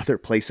most other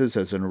places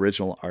as an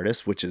original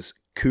artist, which is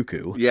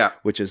cuckoo. Yeah.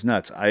 Which is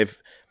nuts. I've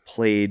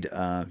played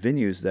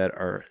venues that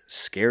are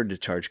scared to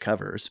charge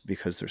covers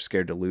because they're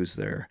scared to lose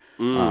their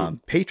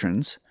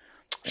patrons.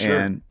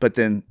 Sure. But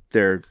then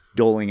they're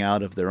doling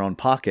out of their own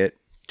pocket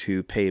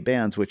to pay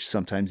bands, which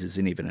sometimes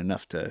isn't even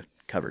enough to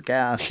cover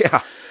gas.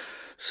 Yeah.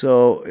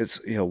 So it's,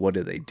 what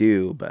do they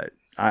do? But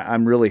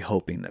I'm really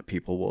hoping that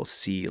people will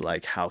see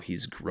like how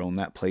he's grown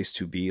that place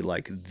to be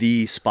like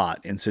the spot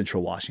in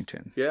Central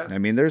Washington. Yeah. I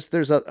mean,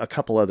 there's a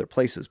couple other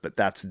places, but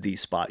that's the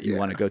spot you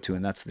want to go to.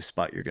 And that's the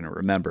spot you're going to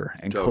remember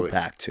and go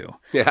back to.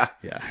 Yeah.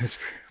 Yeah.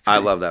 I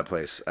love that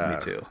place. Me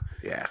too.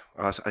 Yeah.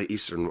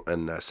 Eastern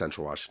and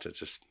Central Washington. It's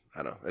just,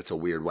 I don't know. It's a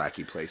weird,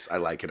 wacky place. I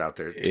like it out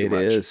there too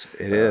much.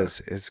 It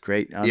is. It's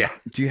great.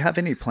 Do you have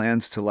any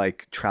plans to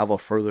like travel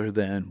further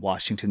than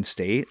Washington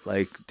State,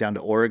 like down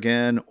to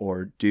Oregon,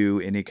 or do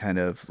any kind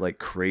of like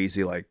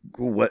crazy, like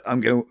what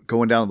I'm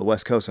going down to the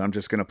West Coast and I'm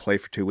just going to play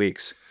for 2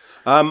 weeks?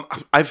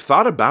 I've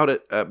thought about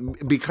it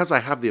because I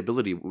have the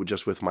ability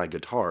just with my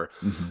guitar.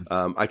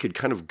 I could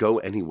kind of go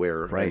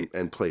anywhere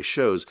and play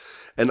shows.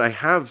 And I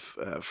have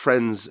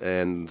friends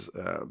and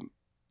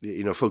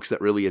folks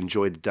that really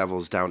enjoyed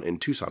Devils down in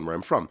Tucson, where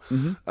I'm from.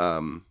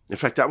 In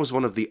fact, that was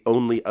one of the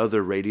only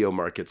other radio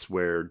markets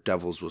where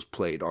Devils was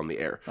played on the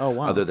air. Oh,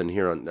 wow. Other than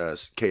here on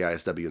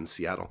KISW in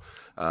Seattle.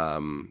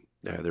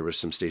 There were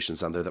some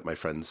stations on there that my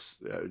friends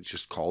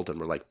just called and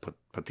were like,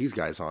 put these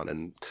guys on.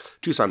 And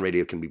Tucson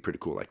radio can be pretty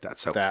cool like that.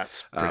 So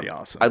that's pretty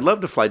awesome. I'd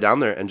love to fly down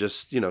there and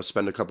just,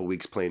 spend a couple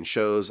weeks playing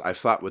shows. I've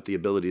thought with the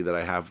ability that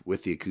I have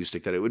with the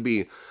acoustic that it would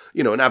be,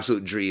 an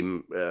absolute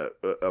dream,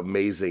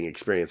 amazing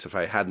experience if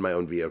I had my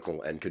own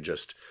vehicle and could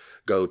just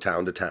go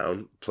town to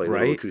town, play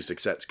little acoustic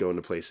sets, go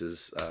into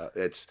places.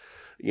 It's,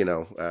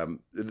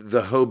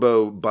 the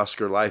hobo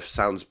busker life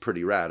sounds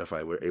pretty rad if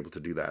I were able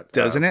to do that.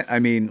 Doesn't it? I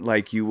mean,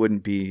 like you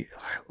wouldn't be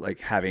like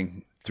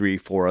having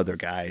 3-4 other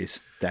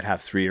guys that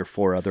have 3 or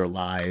 4 other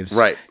lives.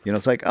 Right.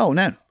 It's like, oh,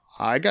 man,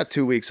 I got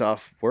 2 weeks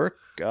off work.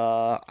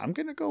 I'm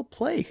going to go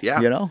play,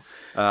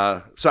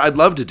 So I'd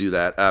love to do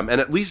that. And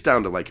at least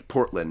down to like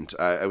Portland.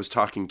 I was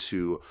talking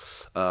to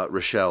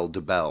Rochelle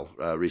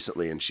DeBell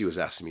recently, and she was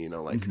asking me,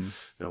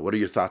 what are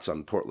your thoughts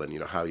on Portland?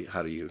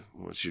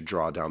 What's your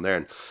draw down there?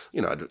 And,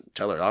 I'd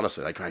tell her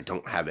honestly, like, I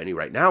don't have any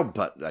right now,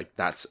 but like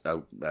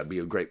that'd be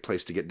a great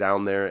place to get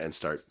down there and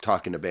start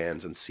talking to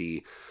bands and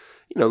see,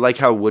 like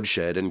how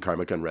Woodshed and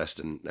Karmic Unrest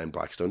and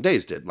Blackstone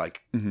Days did.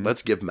 Like,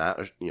 let's give Matt,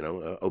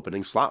 an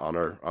opening slot on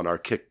our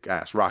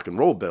kick-ass rock and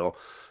roll bill,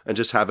 and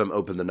just have him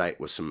open the night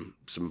with some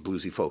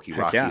bluesy, folky,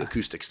 rocky,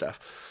 acoustic stuff,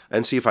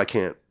 and see if I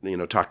can't,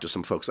 talk to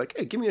some folks like,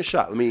 hey, give me a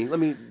shot. Let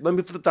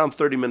me put down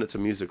 30 minutes of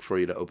music for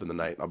you to open the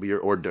night. I'll be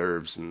your hors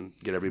d'oeuvres and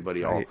get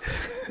everybody all,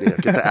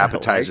 get the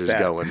appetizers like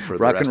going for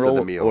rock the rest and roll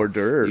of the meal. Hors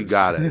d'oeuvres. You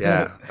got it.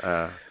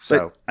 Yeah.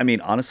 But, I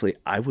mean, honestly,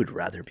 I would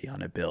rather be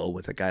on a bill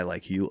with a guy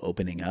like you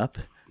opening up.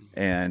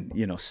 And,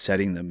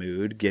 setting the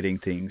mood, getting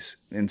things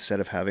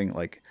instead of having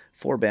like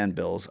 4-band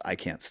bills, I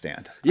can't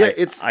stand. Yeah,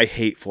 I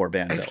hate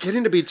 4-band bills. It's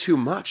getting to be too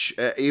much.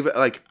 Even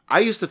like I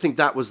used to think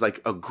that was like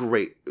a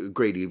great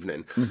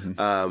evening.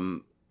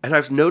 And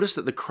I've noticed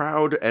that the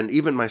crowd and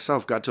even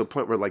myself got to a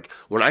point where like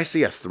when I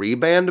see a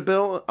 3-band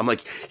bill, I'm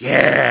like, 3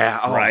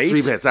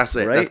 bands, that's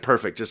it, that's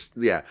perfect. Just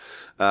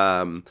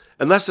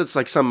unless it's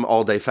like some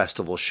all-day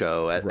festival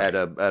show at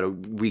a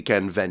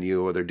weekend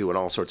venue or they're doing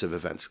all sorts of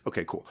events.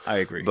 Okay, cool. I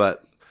agree.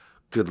 But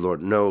good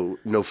Lord, no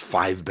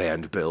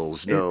 5-band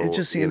bills. No, it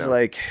just seems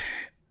like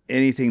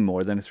anything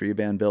more than a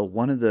 3-band bill,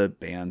 one of the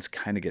bands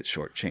kind of gets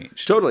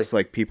shortchanged. Totally. It's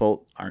like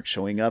people aren't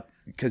showing up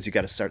because you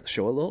got to start the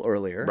show a little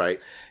earlier.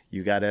 Right.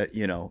 You got to,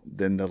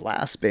 then the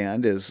last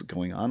band is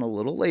going on a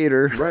little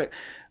later. Right.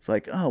 It's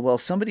like, oh, well,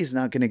 somebody's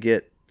not going to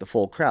get the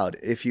full crowd.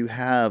 If you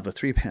have a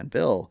 3-band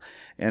bill,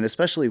 and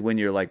especially when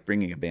you're like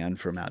bringing a band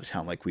from out of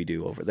town like we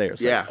do over there.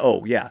 It's like,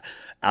 oh, yeah,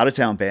 out of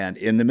town band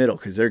in the middle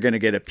because they're going to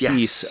get a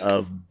piece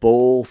of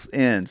both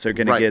ends. They're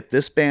going to get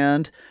this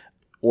band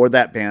or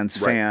that band's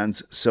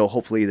fans. So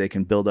hopefully they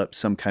can build up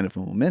some kind of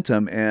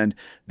momentum. And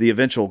the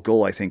eventual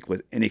goal, I think,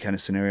 with any kind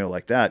of scenario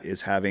like that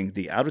is having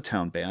the out of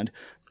town band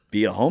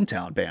be a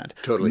hometown band.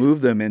 Totally.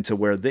 Move them into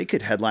where they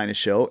could headline a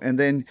show, and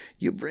then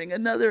you bring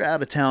another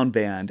out of town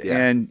band,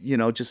 and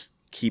just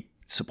keep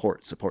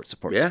support.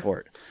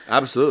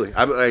 Absolutely.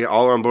 I'm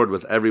all on board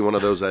with every one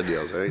of those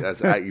ideas. I think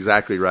that's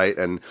exactly right.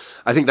 And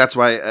I think that's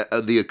why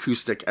the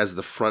acoustic as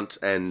the front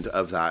end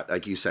of that,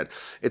 like you said,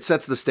 it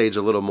sets the stage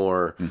a little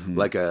more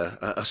like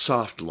a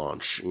soft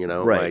launch,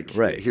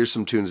 Right. Here's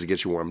some tunes to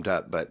get you warmed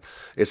up, but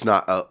it's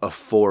not a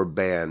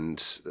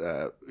 4-band,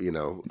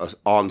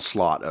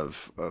 onslaught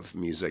of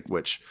music,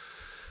 which,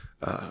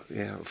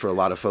 for a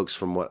lot of folks,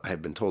 from what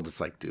I've been told,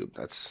 it's like, dude,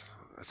 that's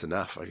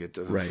enough. I get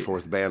to the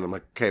 4th band. I'm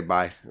like, okay,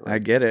 bye. I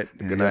get it.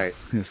 Good night.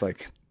 It's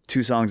like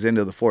 2 songs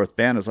into the 4th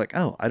band. I was like,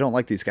 oh, I don't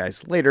like these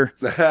guys later.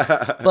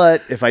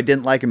 But if I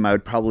didn't like them, I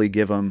would probably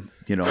give them,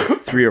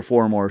 3 or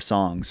 4 more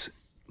songs,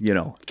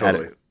 at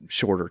a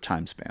shorter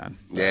time span.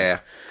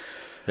 Yeah.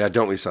 Yeah,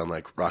 don't we sound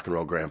like rock and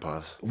roll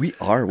grandpas? We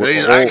are.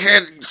 I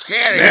can't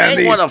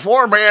hang with a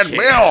 4-band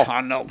bill. Oh,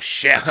 no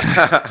shit.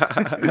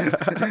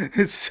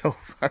 It's so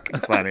fucking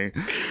funny.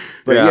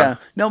 But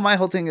no, my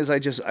whole thing is I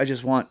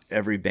just want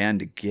every band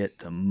to get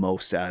the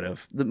most out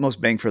of the most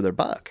bang for their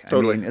buck.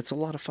 Totally. I mean, it's a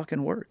lot of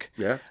fucking work.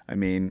 Yeah. I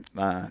mean,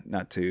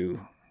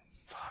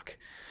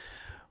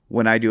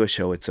 when I do a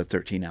show, it's a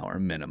 13-hour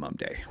minimum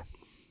day.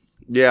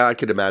 Yeah, I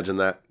could imagine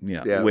that.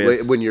 Yeah.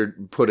 When you're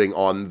putting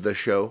on the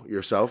show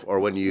yourself, or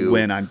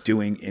when I'm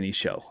doing any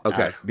show.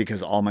 Okay.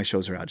 Because all my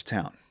shows are out of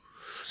town.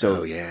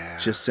 So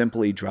just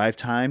simply drive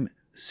time,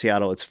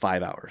 Seattle, it's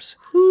 5 hours.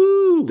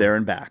 Woo. There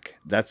and back.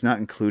 That's not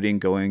including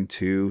going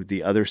to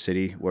the other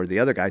city where the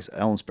other guys,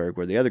 Ellensburg,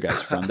 where the other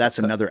guys are from. That's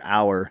another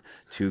hour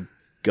to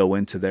go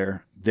into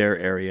their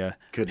area,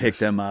 pick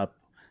them up,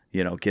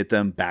 get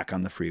them back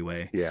on the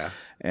freeway. Yeah.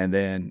 And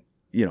then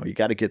you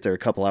got to get there a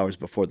couple hours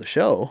before the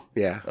show.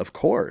 Yeah. Of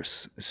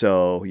course.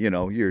 So,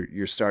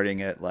 you're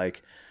starting at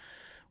like,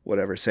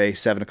 whatever, say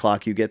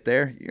 7:00 you get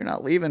there. You're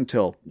not leaving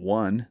till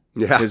 1.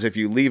 Yeah. Because if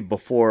you leave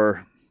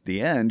before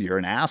the end, you're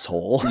an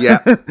asshole. Yeah.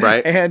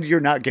 Right. And you're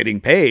not getting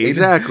paid.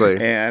 Exactly.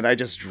 And I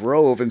just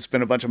drove and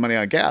spent a bunch of money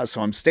on gas.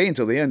 So I'm staying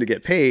till the end to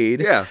get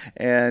paid. Yeah.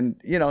 And,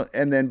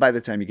 and then by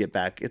the time you get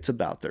back, it's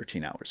about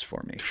 13 hours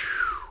for me.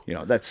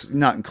 That's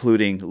not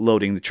including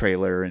loading the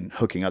trailer and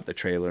hooking up the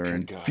trailer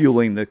and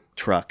fueling the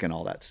truck and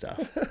all that stuff.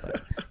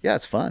 But, yeah,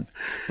 it's fun.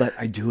 But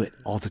I do it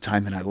all the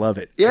time and I love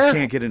it. Yeah. I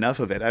can't get enough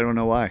of it. I don't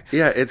know why.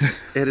 Yeah, it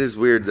is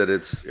weird that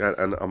it's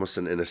almost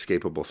an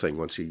inescapable thing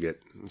once you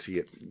get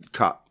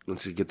caught,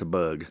 once you get the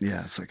bug.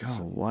 Yeah, it's like,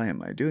 oh, why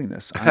am I doing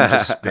this? I'm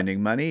just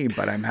spending money,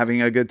 but I'm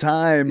having a good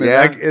time. And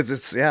Yeah.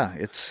 it's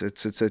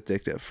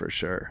addictive for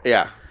sure.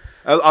 Yeah.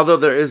 Although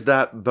there is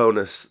that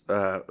bonus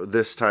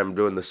this time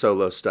doing the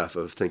solo stuff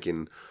of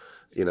thinking,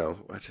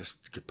 I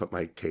just could put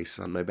my case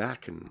on my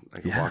back and I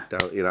can walk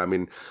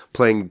down.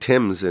 Playing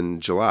Tim's in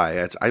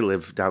July. I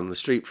live down the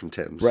street from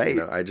Tim's. Right.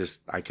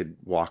 I could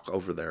walk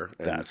over there.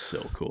 That's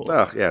so cool.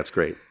 Oh, yeah, it's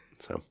great.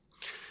 So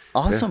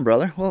awesome,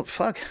 brother. Well,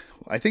 fuck.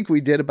 I think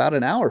we did about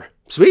an hour.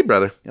 Sweet,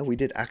 brother. Yeah, we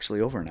did actually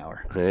over an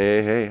hour.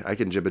 Hey, I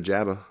can jibba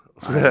jabba.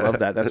 I love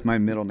that. That's my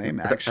middle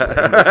name, actually.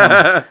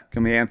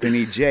 Come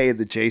Anthony J.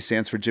 The J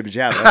stands for Jibba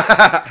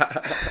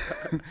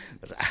Jabba.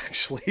 That's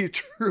actually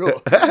true.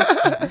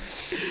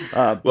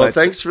 Well,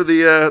 thanks for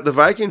the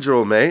Viking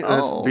drool, mate.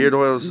 This beard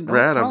oil's no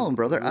rad. No problem,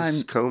 brother.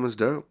 This comb is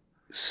dope.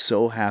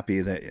 So happy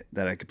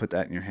that I could put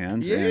that in your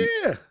hands. Yeah.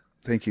 And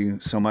thank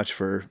you so much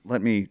for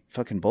letting me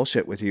fucking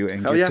bullshit with you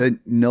and Hell get yeah. to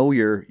know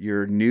your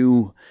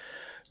new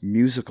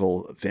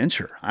musical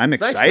venture. I'm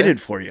excited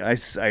for you.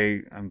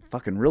 I'm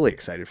fucking really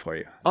excited for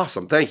you.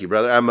 Awesome. Thank you,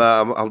 brother.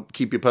 I'll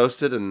keep you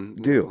posted and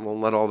we'll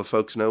let all the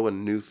folks know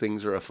when new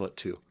things are afoot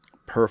too.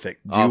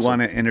 Perfect. Do Awesome. you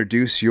want to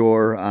introduce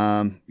your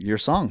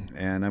song?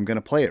 And I'm going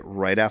to play it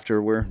right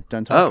after we're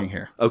done talking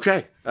here.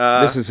 Okay.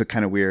 This is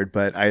kind of weird,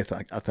 but I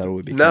thought it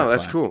would be No,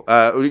 that's fun. cool.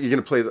 You're going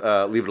to play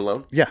Leave It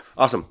Alone? Yeah.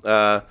 Awesome.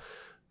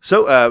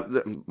 So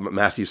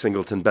Matthew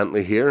Singleton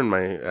Bentley here, and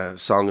my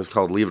song is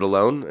called Leave It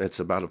Alone. It's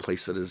about a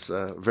place that is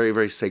very,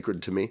 very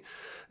sacred to me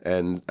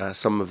and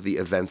some of the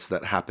events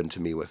that happened to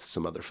me with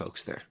some other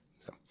folks there.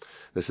 So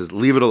this is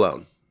Leave It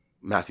Alone,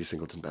 Matthew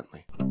Singleton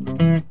Bentley.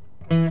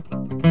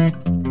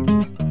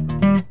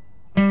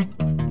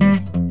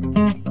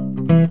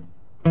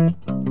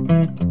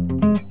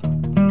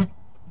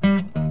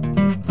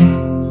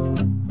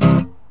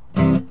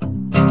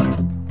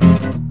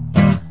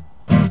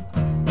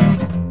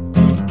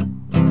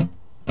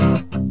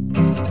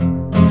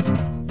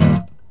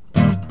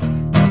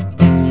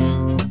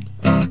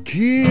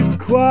 Keep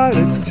quiet,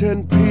 it's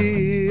 10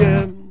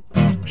 p.m.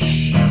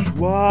 Shh,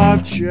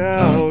 watch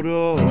out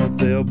or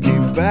they'll be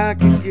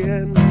back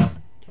again.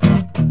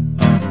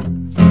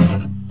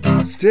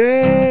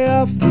 Stay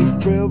off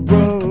the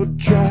railroad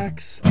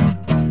tracks.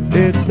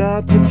 It's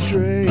not the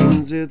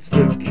trains, it's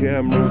the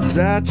cameras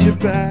at your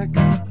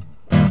backs.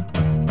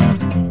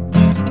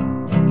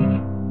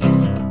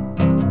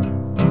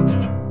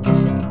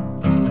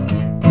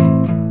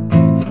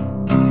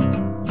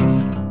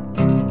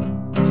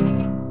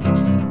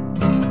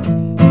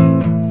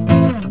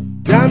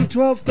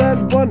 112th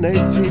and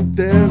 118th,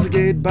 there's a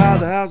gate by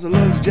the house that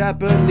looks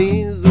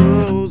Japanese.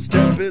 Oh,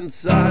 step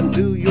inside and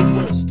do your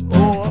worst,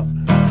 or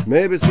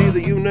maybe see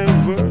the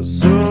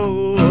universe.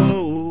 Oh,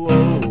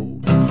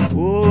 oh, oh,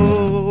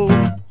 oh,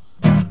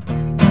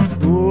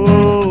 oh,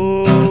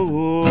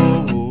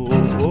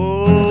 oh,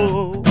 oh.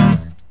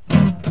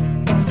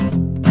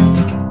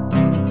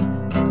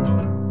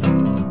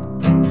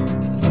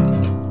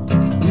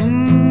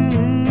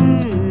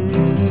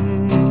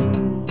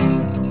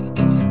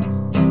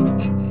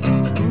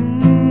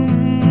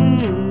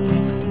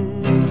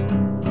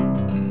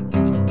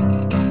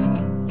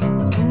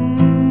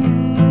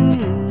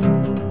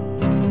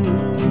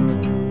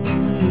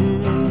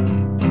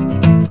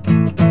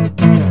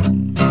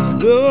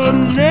 The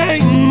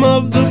name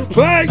of the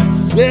place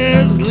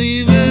says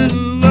leave it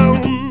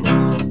alone.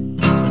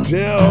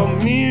 Tell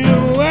me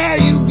where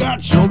you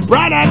got your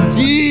bright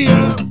idea.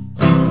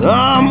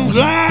 I'm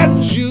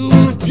glad you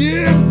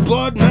did,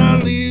 but now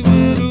leave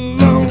it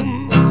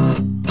alone.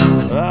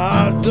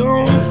 I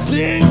don't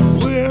think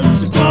we're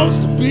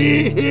supposed to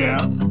be here.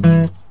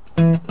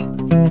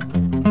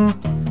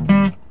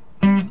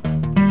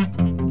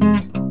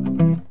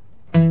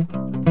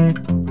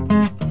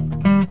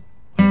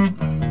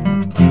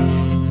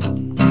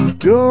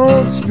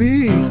 Don't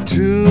speak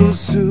too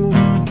soon.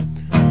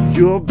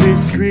 You'll be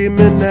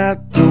screaming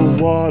at the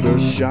water,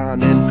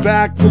 shining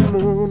back the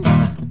moon.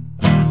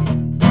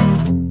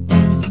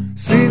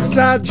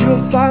 Seaside,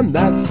 you'll find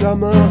that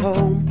summer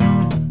home.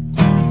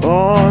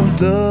 On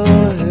the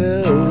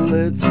hill,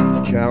 its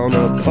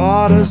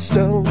counterpart of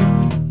stone.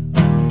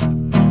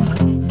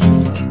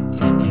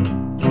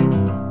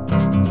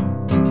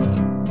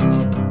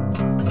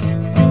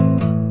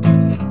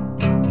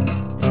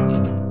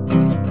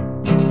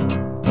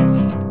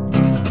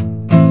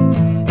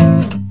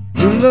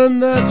 Learn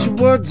that your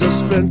words are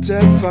spent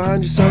and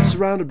find yourself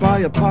surrounded by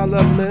a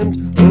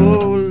parliament.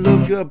 Oh,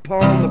 look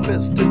upon the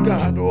fist of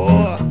God,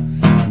 or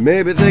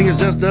maybe think it's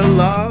just a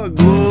log.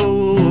 Whoa,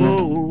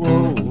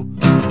 whoa,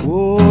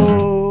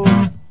 whoa,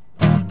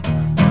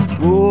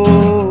 whoa,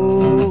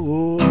 whoa,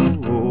 whoa.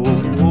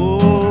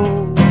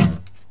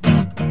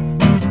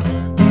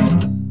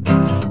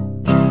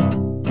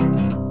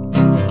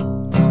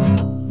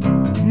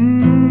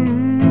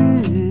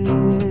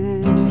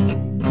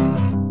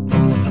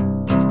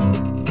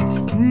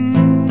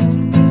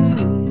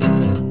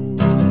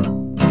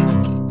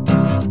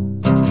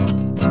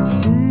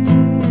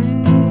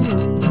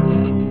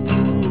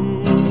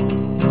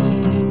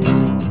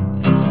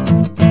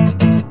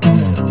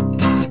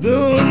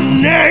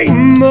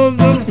 Name of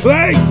the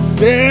place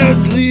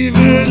says leave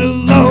it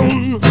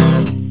alone.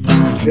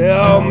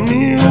 Tell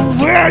me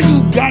where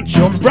you got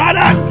your bright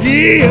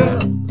idea.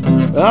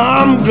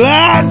 I'm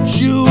glad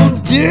you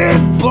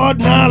did, but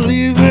now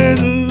leave it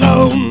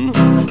alone.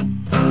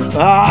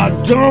 I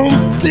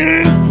don't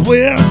think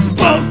we're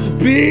supposed to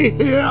be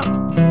here.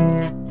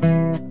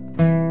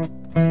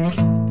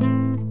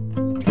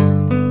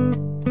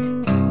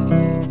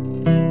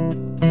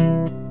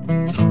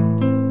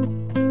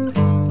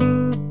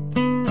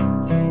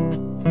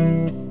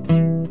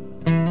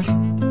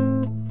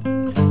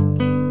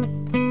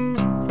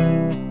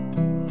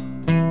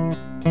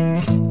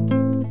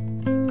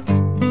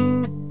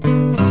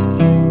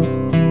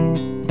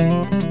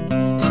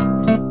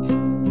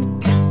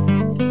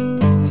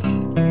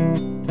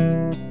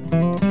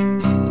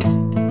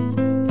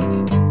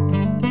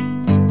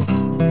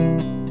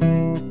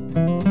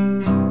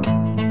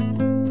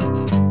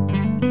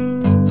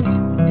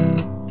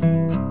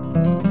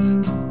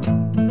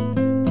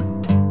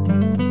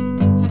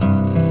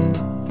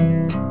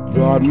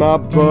 Brought my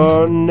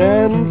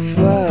burning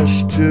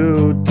flesh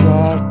to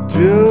talk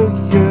to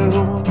you.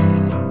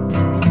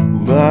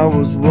 That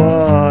was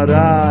what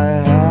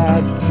I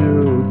had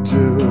to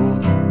do,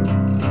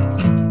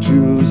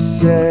 to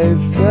say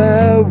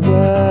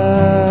farewell.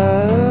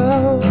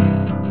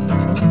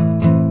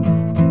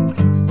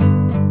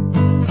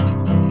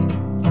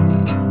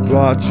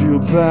 Brought you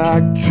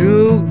back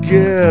to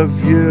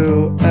give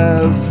you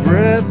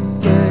everything.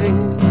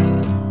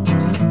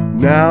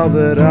 Now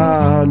that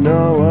I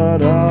know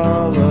what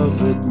all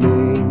of it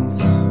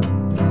means,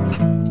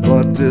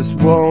 but this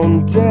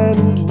won't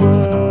end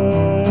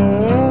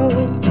well.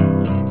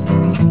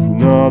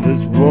 No,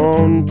 this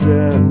won't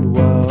end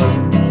well.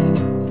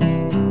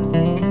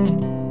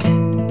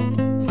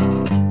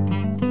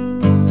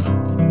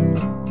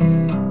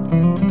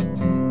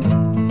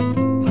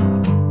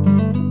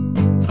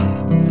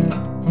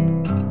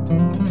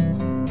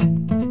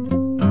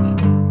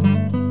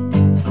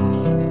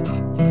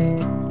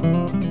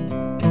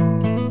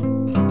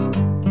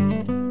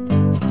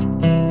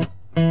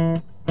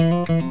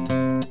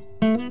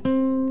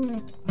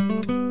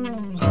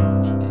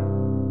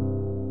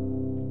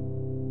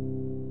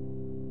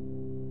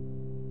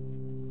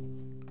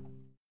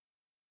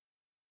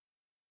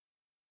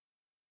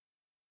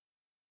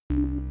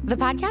 The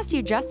podcast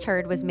you just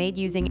heard was made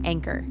using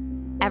Anchor.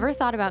 Ever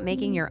thought about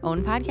making your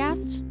own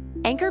podcast?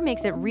 Anchor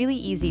makes it really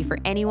easy for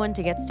anyone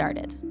to get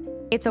started.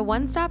 It's a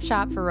one-stop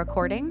shop for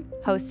recording,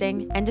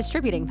 hosting, and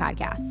distributing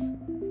podcasts.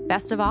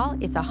 Best of all,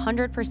 it's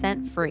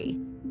 100%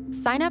 free.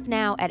 Sign up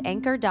now at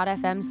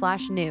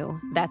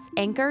anchor.fm/new. That's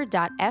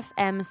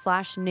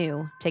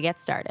anchor.fm/new to get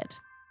started.